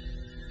happens.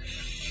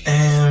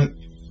 And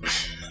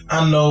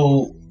I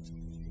know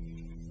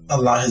a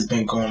lot has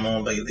been going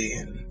on lately,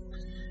 and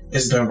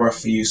it's been rough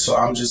for you, so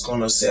I'm just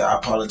going to say I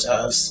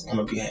apologize on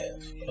the behalf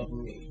of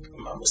me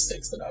and my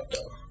mistakes that I've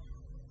done.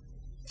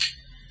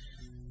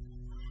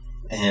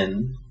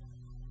 And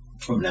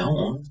from now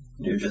on,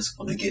 you're just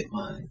going to get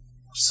my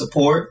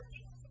support,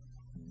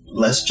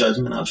 less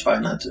judgment. I'll try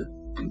not to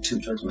be too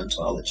judgmental.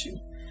 I'll let you,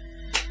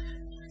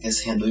 I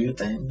guess, handle your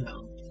thing.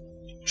 I'll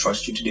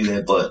trust you to do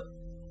that, but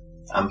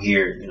I'm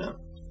here,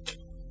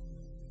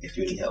 if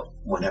you need help,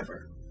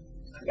 whenever.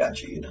 I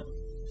got you,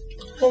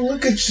 Oh,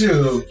 look at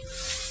you.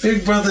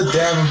 Big brother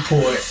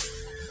Davenport.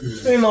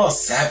 Ain't all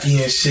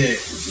sappy and shit.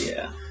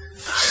 Yeah.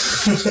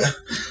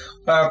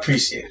 I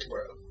appreciate it, bro.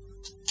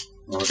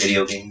 More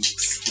video games.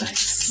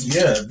 Nice.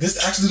 Yeah, this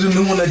is actually the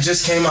new one that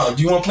just came out.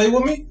 Do you want to play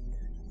with me?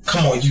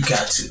 Come on, you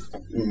got to.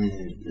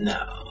 No,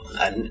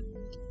 I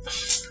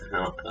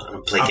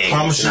don't play games.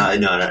 Promise you.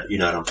 No,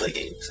 I don't play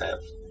games. I have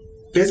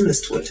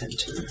business to attend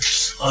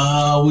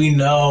to. We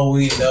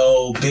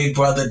know. Big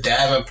brother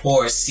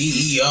Davenport,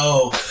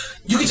 CEO.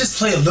 You can just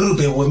play a little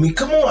bit with me.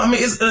 Come on, I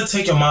mean, it'll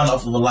take your mind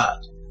off of a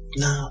lot.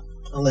 No,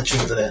 I'll let you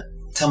into that.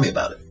 Tell me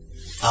about it.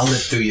 I'll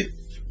live through you.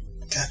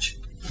 Got you.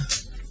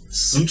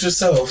 Suit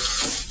yourself.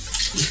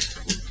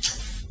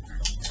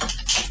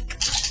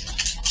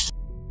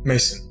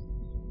 Macen,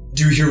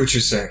 do you hear what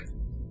you're saying?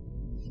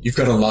 You've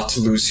got a lot to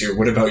lose here.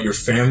 What about your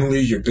family,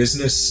 your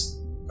business?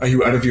 Are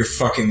you out of your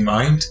fucking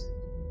mind?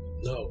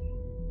 No.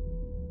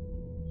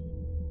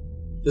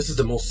 This is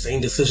the most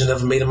sane decision I've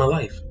ever made in my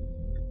life.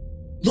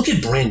 Look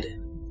at Brandon.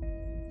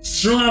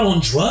 Strung out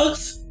on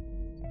drugs?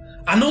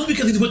 I know it's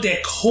because he's with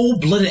that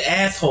cold-blooded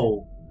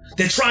asshole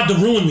that tried to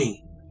ruin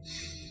me.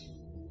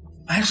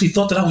 I actually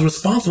thought that I was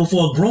responsible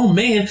for a grown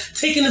man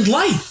taking his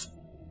life.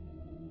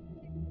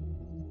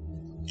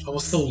 I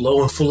was so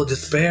low and full of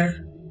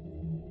despair.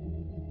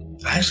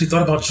 I actually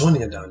thought about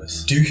joining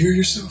Adonis. Do you hear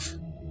yourself?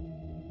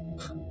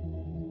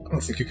 I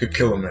don't think you could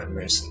kill a man,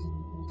 Macen.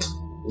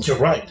 You're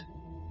right.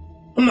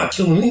 I'm not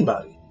killing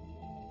anybody.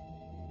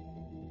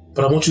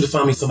 But I want you to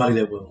find me somebody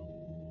that will.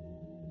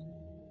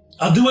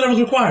 I'll do whatever's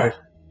required.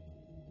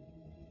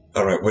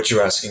 Alright, what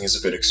you're asking is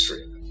a bit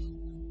extreme.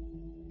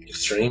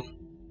 Extreme?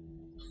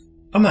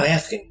 I'm not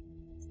asking.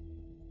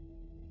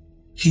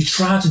 He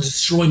tried to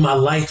destroy my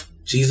life,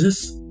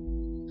 Jesus.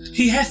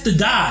 He has to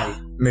die.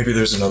 Maybe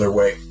there's another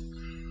way.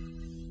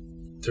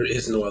 There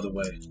is no other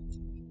way.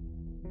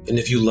 And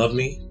if you love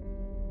me,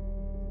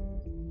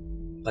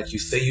 like you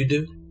say you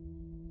do,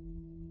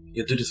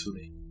 you'll do this for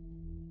me.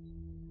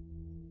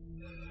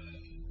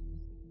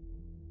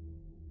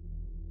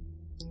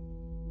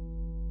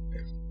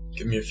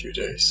 Give me a few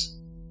days.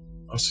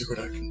 I'll see what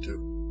I can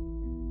do.